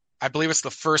 I believe it's the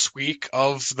first week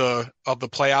of the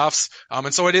playoffs.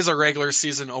 And so it is a regular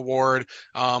season award.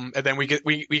 And then we get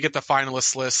the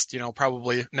finalist list,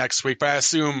 probably next week. But I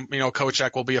assume, Coach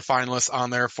Eck will be a finalist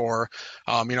on there for,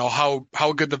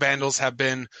 how good the Vandals have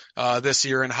been this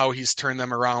year and how he's turned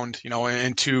them around,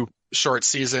 in 2 short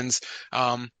seasons.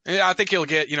 And I think he'll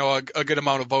get, a good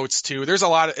amount of votes too. There's a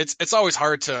lot of, it's always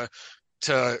hard to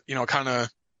kind of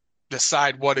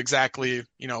decide what exactly,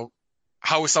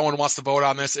 how someone wants to vote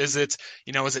on this. Is it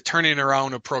turning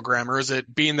around a program, or is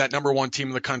it being that number 1 team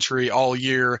in the country all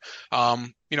year?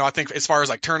 I think as far as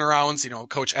like turnarounds,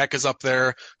 Coach Eck is up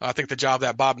there. I think the job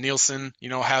that Bob Nielsen,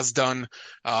 has done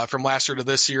from last year to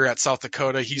this year at South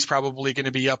Dakota, he's probably going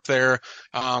to be up there.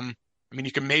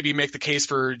 You can maybe make the case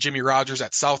for Jimmy Rogers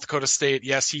at South Dakota State.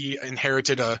 Yes, he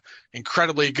inherited a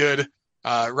incredibly good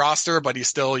roster, but he's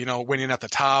still, winning at the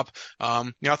top.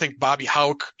 I think Bobby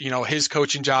Houck, his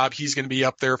coaching job, he's going to be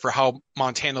up there for how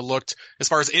Montana looked as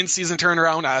far as in-season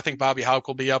turnaround. I think Bobby Houck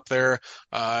will be up there.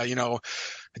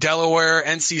 Delaware,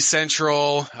 NC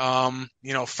Central,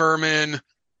 Furman,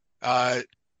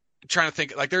 trying to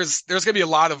think, like there's going to be a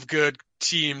lot of good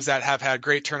teams that have had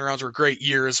great turnarounds or great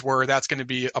years where that's going to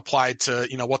be applied to,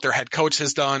 what their head coach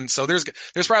has done. So there's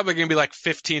probably going to be like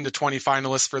 15 to 20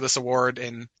 finalists for this award.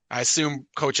 And I assume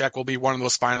Coach Eck will be one of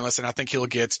those finalists. And I think he'll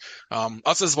get,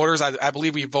 us as voters, I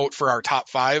believe we vote for our top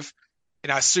 5.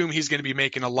 And I assume he's going to be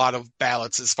making a lot of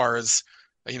ballots as far as,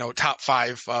 top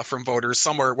 5 from voters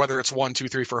somewhere, whether it's 1, 2,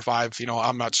 3, 4, 5,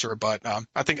 I'm not sure, but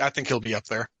I think he'll be up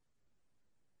there.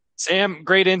 Sam,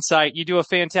 great insight. You do a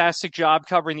fantastic job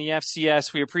covering the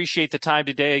FCS. We appreciate the time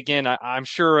today. Again, I'm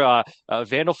sure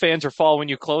Vandal fans are following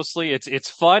you closely. It's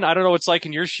fun. I don't know what it's like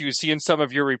in your shoes, seeing some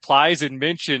of your replies and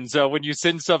mentions when you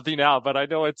send something out, but I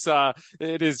know it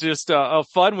is just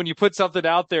fun when you put something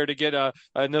out there to get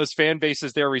in those fan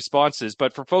bases their responses.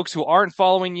 But for folks who aren't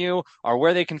following you or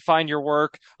where they can find your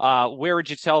work, where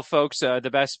would you tell folks the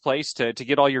best place to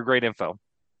get all your great info?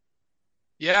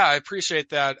 Yeah, I appreciate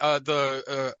that.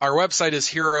 Our website is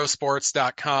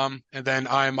herosports.com, and then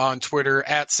I'm on Twitter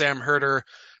at Sam Herder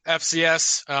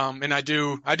FCS. And I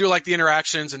do like the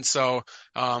interactions, and so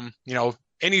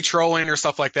any trolling or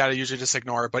stuff like that, I usually just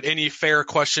ignore it. But any fair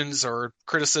questions or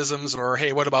criticisms, or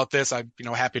hey, what about this? I'm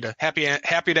happy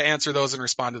to answer those and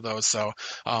respond to those. So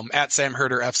at Sam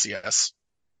Herder FCS.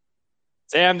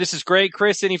 Sam, this is great.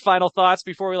 Chris, any final thoughts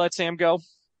before we let Sam go?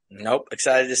 Nope.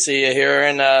 Excited to see you here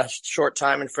in a short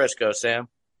time in Frisco, Sam.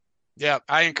 Yeah,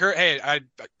 I encourage.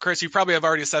 Chris, you probably have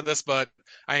already said this, but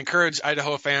I encourage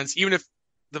Idaho fans, even if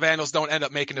the Vandals don't end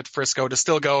up making it to Frisco, to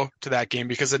still go to that game,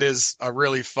 because it is a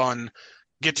really fun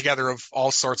get together of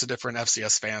all sorts of different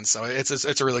FCS fans. So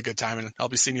it's a really good time, and I'll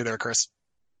be seeing you there, Chris.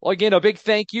 Well, again, a big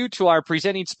thank you to our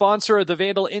presenting sponsor of the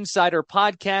Vandal Insider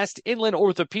Podcast, Inland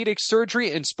Orthopedic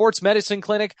Surgery and Sports Medicine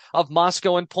Clinic of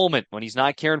Moscow and Pullman. When he's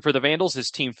not caring for the Vandals, his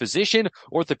team physician,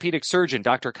 orthopedic surgeon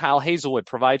Dr. Kyle Hazelwood,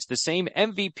 provides the same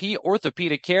MVP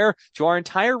orthopedic care to our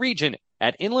entire region.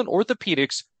 At Inland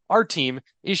Orthopedics, our team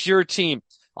is your team.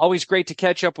 Always great to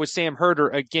catch up with Sam Herder.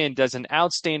 Again, does an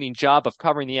outstanding job of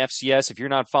covering the FCS. If you're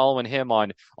not following him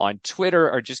on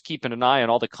Twitter or just keeping an eye on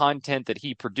all the content that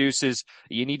he produces,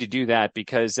 you need to do that,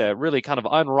 because really kind of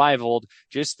unrivaled,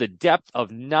 just the depth of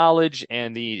knowledge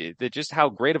and the just how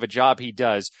great of a job he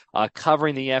does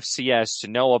covering the FCS, to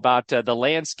know about the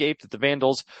landscape that the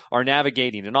Vandals are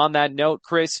navigating. And on that note,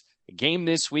 Chris, game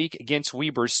this week against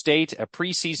Weber State, a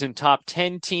preseason top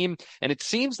 10 team. And it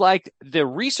seems like the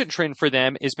recent trend for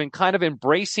them has been kind of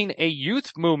embracing a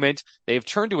youth movement. They've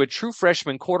turned to a true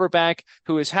freshman quarterback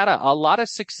who has had a lot of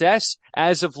success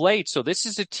as of late. So this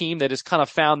is a team that has kind of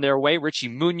found their way. Richie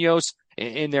Munoz,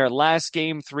 in their last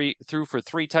game, threw for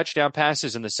 3 touchdown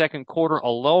passes in the second quarter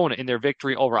alone in their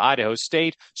victory over Idaho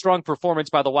State. Strong performance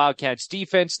by the Wildcats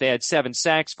defense. They had 7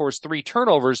 sacks, forced 3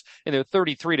 turnovers in their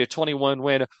 33-21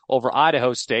 win over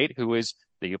Idaho State, who is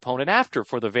the opponent after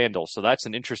for the Vandals. So that's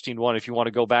an interesting one if you want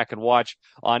to go back and watch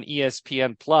on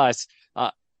ESPN Plus.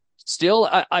 Still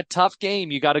a tough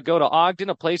game. You got to go to Ogden,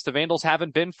 a place the Vandals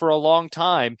haven't been for a long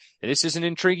time. This is an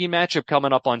intriguing matchup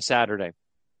coming up on Saturday.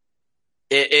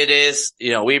 It is.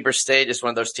 Weber State is one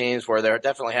of those teams where they're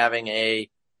definitely having a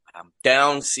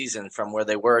down season from where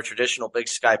they were a traditional Big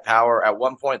Sky power. At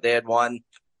one point, they had won,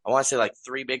 I want to say, like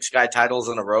 3 Big Sky titles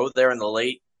in a row there in the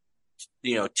late,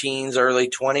 teens, early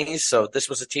 20s. So this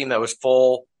was a team that was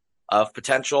full of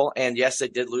potential. And yes, they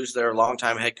did lose their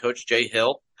longtime head coach, Jay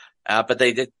Hill, but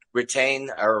they did retain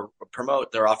or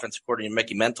promote their offensive coordinator,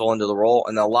 Mickey Mental, into the role.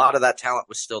 And a lot of that talent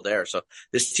was still there. So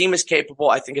this team is capable.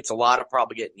 I think it's a lot of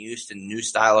probably getting used to new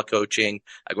style of coaching,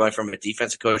 going from a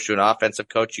defensive coach to an offensive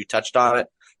coach. You touched on it.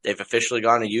 They've officially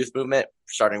gone to youth movement,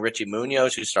 starting Richie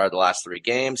Munoz, who started the last 3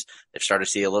 games. They've started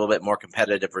to see a little bit more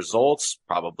competitive results,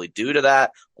 probably due to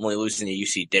that. Only losing to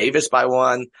UC Davis by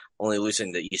 1, only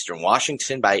losing to Eastern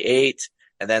Washington by 8.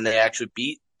 And then they actually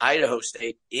beat Idaho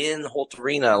State in Holt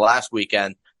Arena last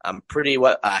weekend pretty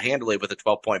handily with a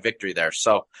 12-point victory there.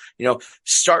 So,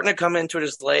 starting to come into it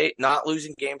as late, not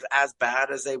losing games as bad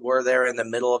as they were there in the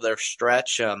middle of their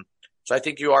stretch. So I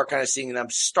think you are kind of seeing them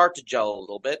start to gel a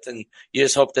little bit, and you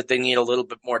just hope that they need a little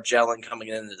bit more gelling coming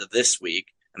into this week,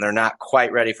 and they're not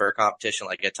quite ready for a competition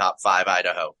like a top 5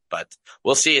 Idaho. But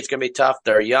we'll see. It's going to be tough.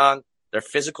 They're young. They're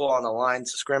physical on the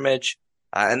lines of scrimmage,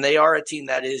 and they are a team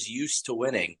that is used to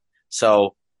winning.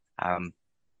 So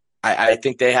I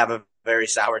think they have a very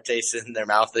sour taste in their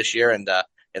mouth this year, and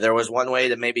if there was one way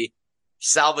to maybe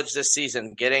salvage this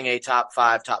season, getting a top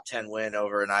 5, top 10 win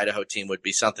over an Idaho team would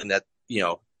be something that,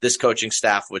 this coaching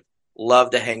staff would love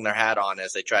to hang their hat on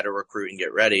as they try to recruit and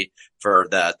get ready for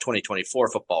the 2024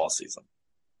 football season.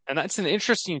 And that's an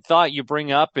interesting thought you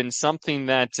bring up, and something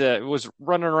that was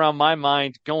running around my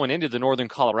mind going into the Northern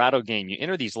Colorado game. You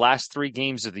enter these last 3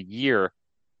 games of the year,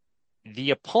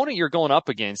 the opponent you're going up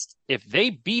against, if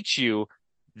they beat you,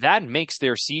 that makes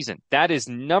their season. That is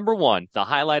number one, the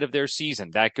highlight of their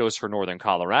season. That goes for Northern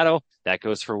Colorado. That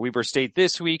goes for Weber State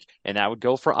this week. And that would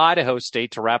go for Idaho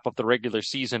State to wrap up the regular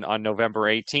season on November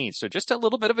 18th. So just a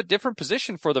little bit of a different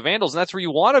position for the Vandals. And that's where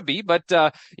you want to be. But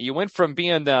you went from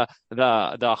being the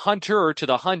hunter to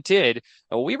the hunted.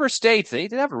 Weber State, they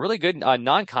did have a really good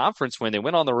non-conference win. They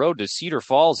went on the road to Cedar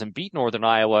Falls and beat Northern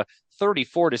Iowa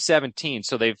 34-17.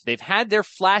 So they've had their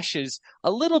flashes a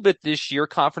little bit this year.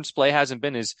 Conference play hasn't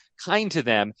been as kind to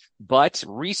them, but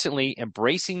recently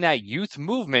embracing that youth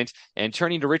movement and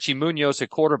turning to Richie Munoz at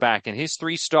quarterback. In his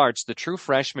 3 starts, the true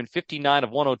freshman, 59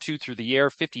 of 102 through the air,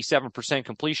 57%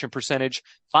 completion percentage,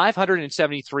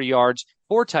 573 yards,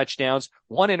 4 touchdowns,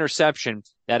 1 interception.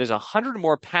 That is 100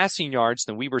 more passing yards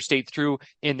than Weber State threw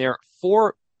in their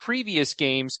 4 previous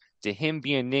games to him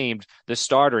being named the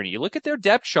starter. And you look at their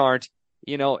depth chart,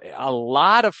 a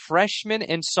lot of freshmen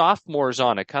and sophomores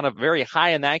on it, kind of very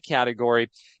high in that category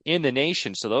in the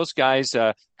nation. So those guys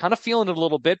kind of feeling it a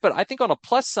little bit. But I think on a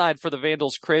plus side for the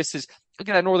Vandals, Chris, is look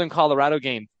at that Northern Colorado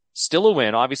game. Still a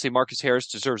win. Obviously, Marcus Harris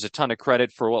deserves a ton of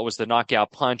credit for what was the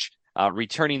knockout punch,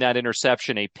 returning that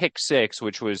interception, a pick 6,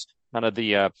 which was kind of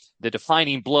the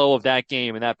defining blow of that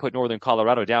game, and that put Northern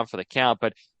Colorado down for the count.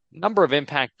 But number of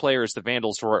impact players the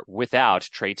Vandals were without.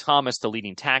 Trey Thomas, the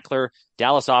leading tackler.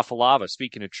 Dallas Afalava,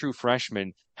 speaking of true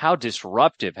freshmen, how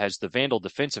disruptive has the Vandal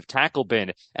defensive tackle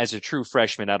been as a true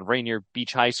freshman out of Rainier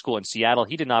Beach High School in Seattle?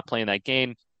 He did not play in that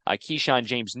game. Keyshawn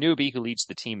James Newby, who leads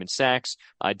the team in sacks,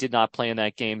 did not play in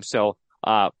that game. So,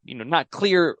 not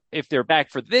clear if they're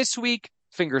back for this week.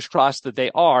 Fingers crossed that they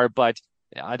are, but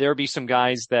there'll be some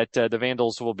guys that the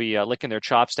Vandals will be licking their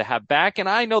chops to have back. And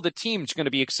I know the team's going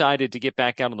to be excited to get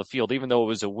back out on the field, even though it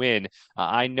was a win.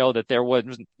 I know that there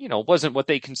wasn't what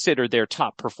they considered their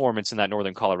top performance in that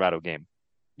Northern Colorado game.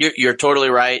 You're totally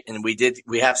right. And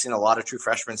we have seen a lot of true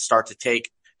freshmen start to take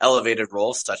elevated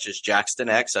roles, such as Jackson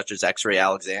X, such as X-Ray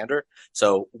Alexander.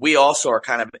 So we also are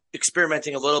kind of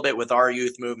experimenting a little bit with our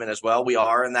youth movement as well. We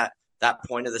are in that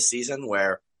point of the season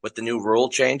where with the new rule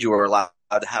change, you were allowed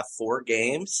to have 4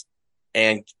 games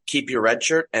and keep your red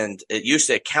shirt. And it used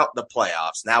to count the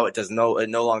playoffs. Now it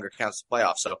no longer counts the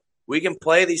playoffs. So we can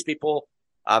play these people,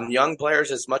 young players,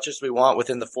 as much as we want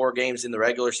within the 4 games in the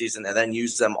regular season and then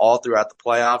use them all throughout the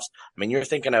playoffs. I mean, you're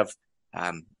thinking of,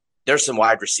 there's some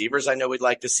wide receivers I know we'd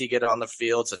like to see get on the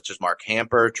field, such as Mark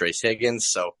Hamper, Trace Higgins.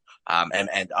 So,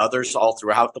 and others all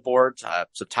throughout the board,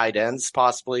 so tight ends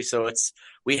possibly. So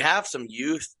we have some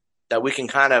youth that we can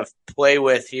kind of play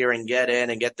with here and get in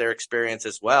and get their experience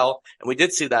as well. And we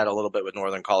did see that a little bit with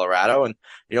Northern Colorado. And,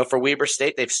 for Weber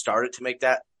State, they've started to make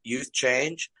that youth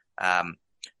change.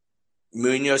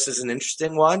 Munoz is an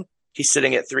interesting one. He's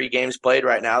sitting at 3 games played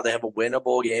right now. They have a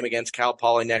winnable game against Cal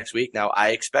Poly next week. Now, I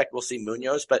expect we'll see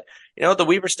Munoz, but, the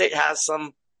Weber State has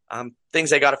some things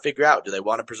they got to figure out. Do they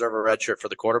want to preserve a red shirt for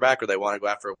the quarterback, or they want to go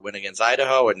after a win against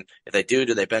Idaho? And if they do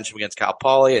they bench him against Cal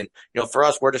Poly? And, for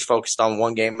us, we're just focused on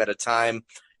one game at a time,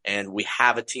 and we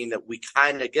have a team that we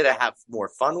kind of get to have more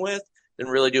fun with than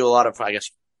really do a lot of, I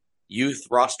guess, youth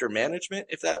roster management,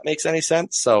 if that makes any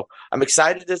sense. So I'm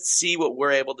excited to see what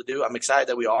we're able to do. I'm excited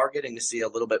that we are getting to see a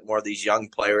little bit more of these young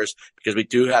players, because we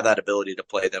do have that ability to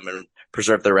play them and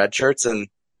preserve their red shirts. And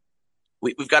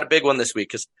we've got a big one this week,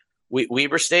 because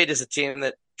Weber State is a team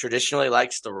that traditionally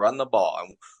likes to run the ball.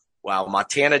 And while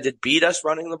Montana did beat us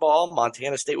running the ball,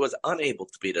 Montana State was unable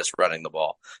to beat us running the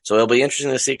ball. So it'll be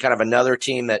interesting to see kind of another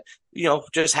team that,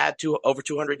 just had over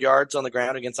 200 yards on the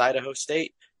ground against Idaho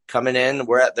State coming in.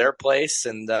 We're at their place,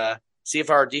 and see if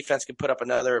our defense can put up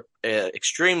another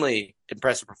extremely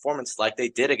impressive performance like they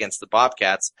did against the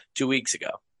Bobcats 2 weeks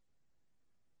ago.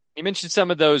 You mentioned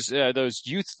some of those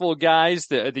youthful guys,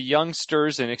 the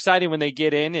youngsters, and exciting when they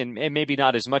get in, and maybe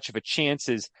not as much of a chance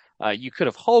as you could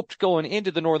have hoped going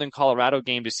into the Northern Colorado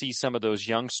game to see some of those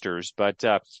youngsters. But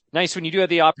nice when you do have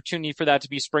the opportunity for that to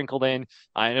be sprinkled in.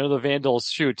 I know the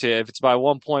Vandals, if it's by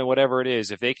 1 point, whatever it is,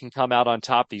 if they can come out on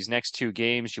top these next 2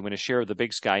 games, you win a share of the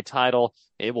Big Sky title.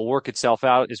 It will work itself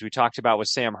out, as we talked about with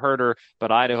Sam Herder,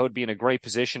 but Idaho would be in a great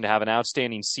position to have an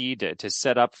outstanding seed to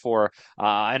set up for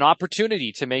an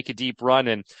opportunity to make a deep run.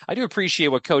 And I do appreciate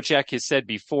what Coach Eck has said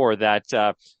before,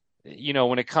 that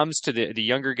when it comes to the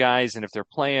younger guys, and if they're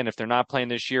not playing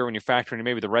this year, when you're factoring in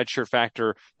maybe the redshirt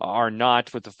factor or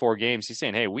not with the 4 games, he's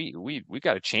saying, hey, we've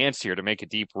got a chance here to make a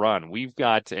deep run. We've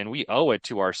got, and we owe it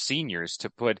to our seniors to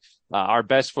put our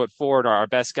best foot forward, our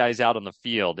best guys out on the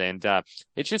field. And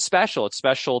it's just special. It's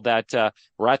special that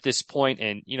we're at this point,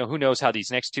 and, who knows how these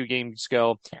next 2 games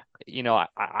go.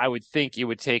 I would think it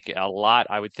would take a lot.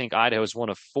 I would think Idaho is one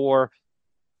of 4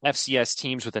 FCS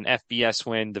teams with an FBS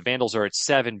win. The Vandals are at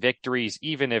 7 victories.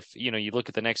 Even if, you look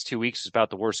at the next 2 weeks, it's about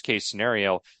the worst case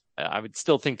scenario. I would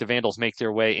still think the Vandals make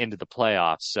their way into the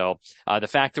playoffs. So the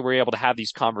fact that we're able to have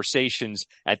these conversations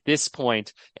at this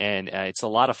point, and it's a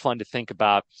lot of fun to think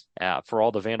about for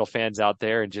all the Vandal fans out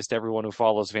there and just everyone who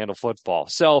follows Vandal football.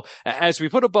 So as we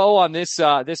put a bow on this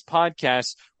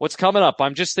podcast, what's coming up?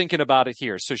 I'm just thinking about it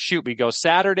here. So we go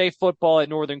Saturday football at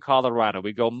Northern Colorado.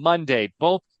 We go Monday,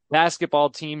 both basketball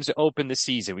teams open the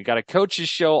season. We got a coaches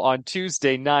show on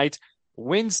Tuesday night.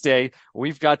 Wednesday,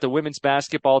 we've got the women's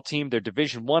basketball team, their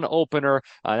Division I opener.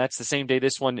 That's the same day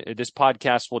this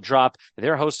podcast will drop.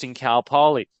 They're hosting Cal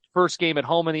Poly. First game at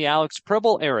home in the Alex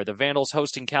Pribble era. The Vandals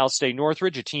hosting Cal State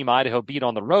Northridge, a team Idaho beat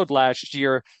on the road last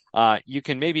year. You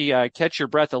can maybe catch your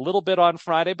breath a little bit on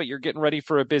Friday, but you're getting ready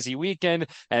for a busy weekend,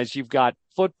 as you've got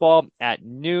football at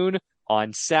noon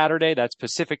on Saturday. That's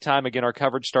Pacific time. Again, our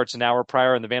coverage starts an hour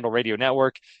prior on the Vandal Radio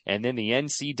Network, and then the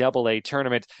NCAA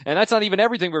tournament. And that's not even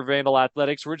everything for Vandal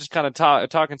Athletics. We're just kind of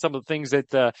talking some of the things at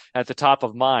the top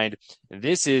of mind.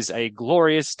 This is a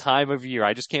glorious time of year.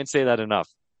 I just can't say that enough.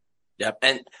 Yep.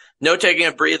 And no taking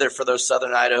a breather for those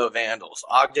Southern Idaho Vandals.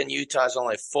 Ogden, Utah is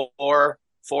only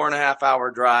 4.5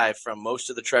 hour drive from most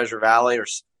of the Treasure Valley, or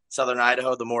Southern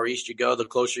Idaho. The more east you go, the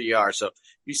closer you are. So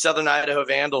you Southern Idaho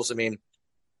Vandals,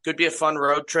 could be a fun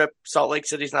road trip. Salt Lake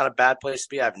City's not a bad place to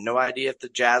be. I have no idea if the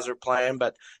Jazz are playing,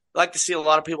 but I'd like to see a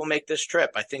lot of people make this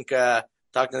trip. I think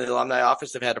talking to the alumni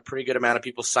office, they've had a pretty good amount of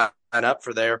people sign up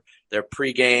for their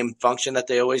pregame function that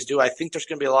they always do. I think there's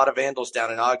going to be a lot of Vandals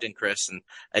down in Ogden, Chris. And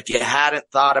if you hadn't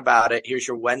thought about it, here's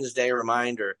your Wednesday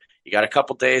reminder. You got a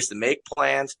couple days to make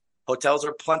plans. Hotels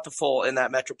are plentiful in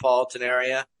that metropolitan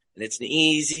area, and it's an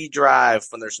easy drive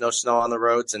when there's no snow on the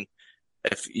roads. And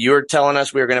if you were telling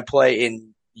us we were going to play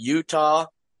in Utah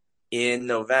in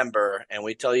November, and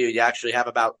we tell you actually have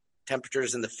about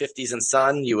temperatures in the 50s and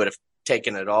sun, you would have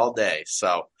taken it all day.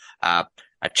 So I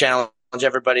challenge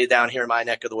everybody down here in my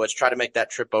neck of the woods, try to make that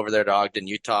trip over there to Ogden,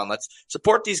 Utah, and let's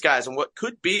support these guys. And what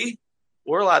could be,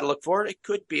 we're allowed to look forward, it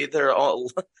could be their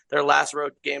last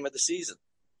road game of the season.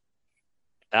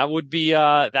 That would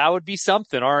be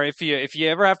something. Or if you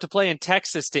ever have to play in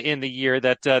Texas to end the year,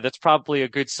 that's probably a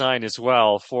good sign as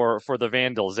well for the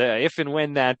Vandals. If and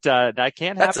when that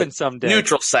can happen someday.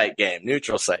 Neutral site game.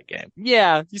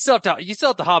 Yeah, you still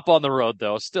have to hop on the road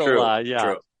though. Still, True. Yeah,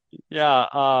 True.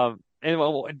 yeah.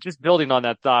 And just building on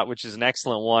that thought, which is an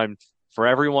excellent one. For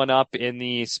everyone up in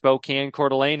the Spokane, Coeur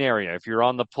d'Alene area, if you're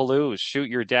on the Palouse,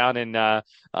 you're down in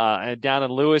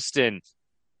Lewiston.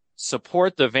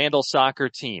 Support the Vandal soccer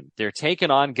team. They're taking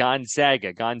on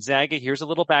Gonzaga. Gonzaga, here's a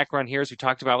little background here, as we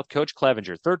talked about with Coach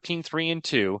Clevenger,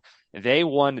 13-3-2. They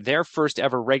won their first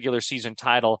ever regular season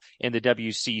title in the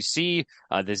WCC.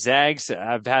 The Zags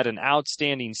have had an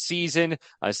outstanding season.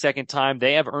 Second time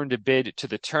they have earned a bid to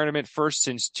the tournament, first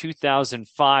since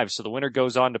 2005. So the winner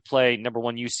goes on to play number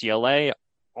 1 UCLA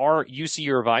or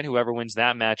UC Irvine, whoever wins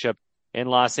that matchup in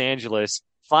Los Angeles.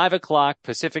 5 o'clock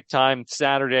Pacific time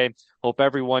Saturday. Hope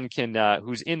everyone can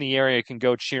who's in the area can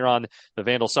go cheer on the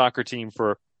Vandal soccer team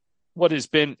for what has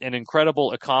been an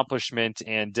incredible accomplishment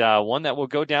and one that will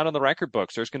go down in the record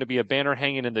books. There's going to be a banner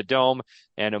hanging in the Dome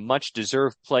and a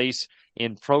much-deserved place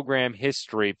in program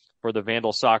history for the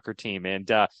Vandal soccer team and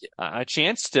a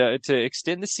chance to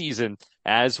extend the season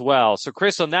as well. So,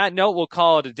 Chris, on that note, we'll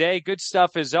call it a day. Good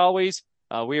stuff as always.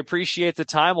 We appreciate the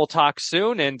time. We'll talk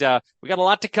soon, and we got a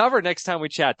lot to cover next time we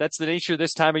chat. That's the nature of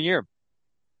this time of year.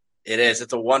 It is.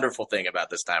 It's a wonderful thing about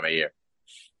this time of year.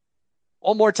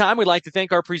 One more time, we'd like to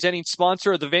thank our presenting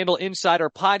sponsor of the Vandal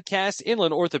Insider podcast,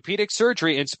 Inland Orthopedic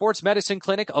Surgery and Sports Medicine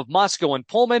Clinic of Moscow and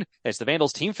Pullman. As the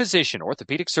Vandals team physician,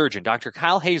 orthopedic surgeon Dr.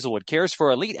 Kyle Hazelwood cares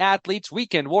for elite athletes,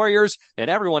 weekend warriors,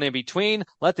 and everyone in between.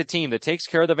 Let the team that takes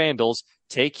care of the Vandals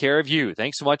take care of you.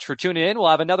 Thanks so much for tuning in. We'll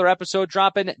have another episode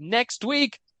dropping next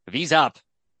week. V's up.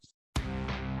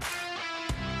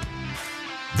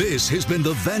 This has been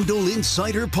the Vandal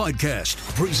Insider Podcast,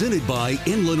 presented by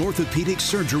Inland Orthopedic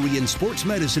Surgery and Sports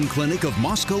Medicine Clinic of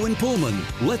Moscow and Pullman.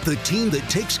 Let the team that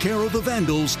takes care of the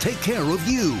Vandals take care of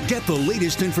you. Get the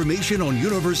latest information on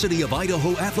University of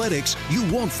Idaho athletics you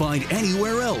won't find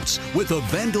anywhere else with the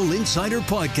Vandal Insider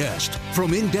Podcast.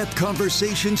 From in-depth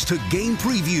conversations to game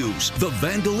previews, the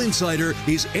Vandal Insider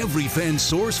is every fan's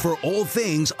source for all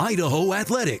things Idaho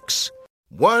athletics.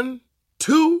 1,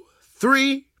 2,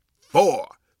 3, 4.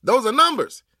 Those are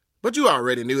numbers, but you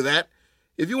already knew that.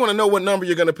 If you want to know what number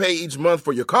you're going to pay each month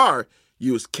for your car,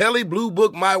 use Kelley Blue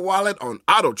Book My Wallet on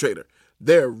Auto Trader.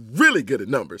 They're really good at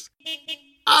numbers.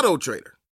 Auto Trader.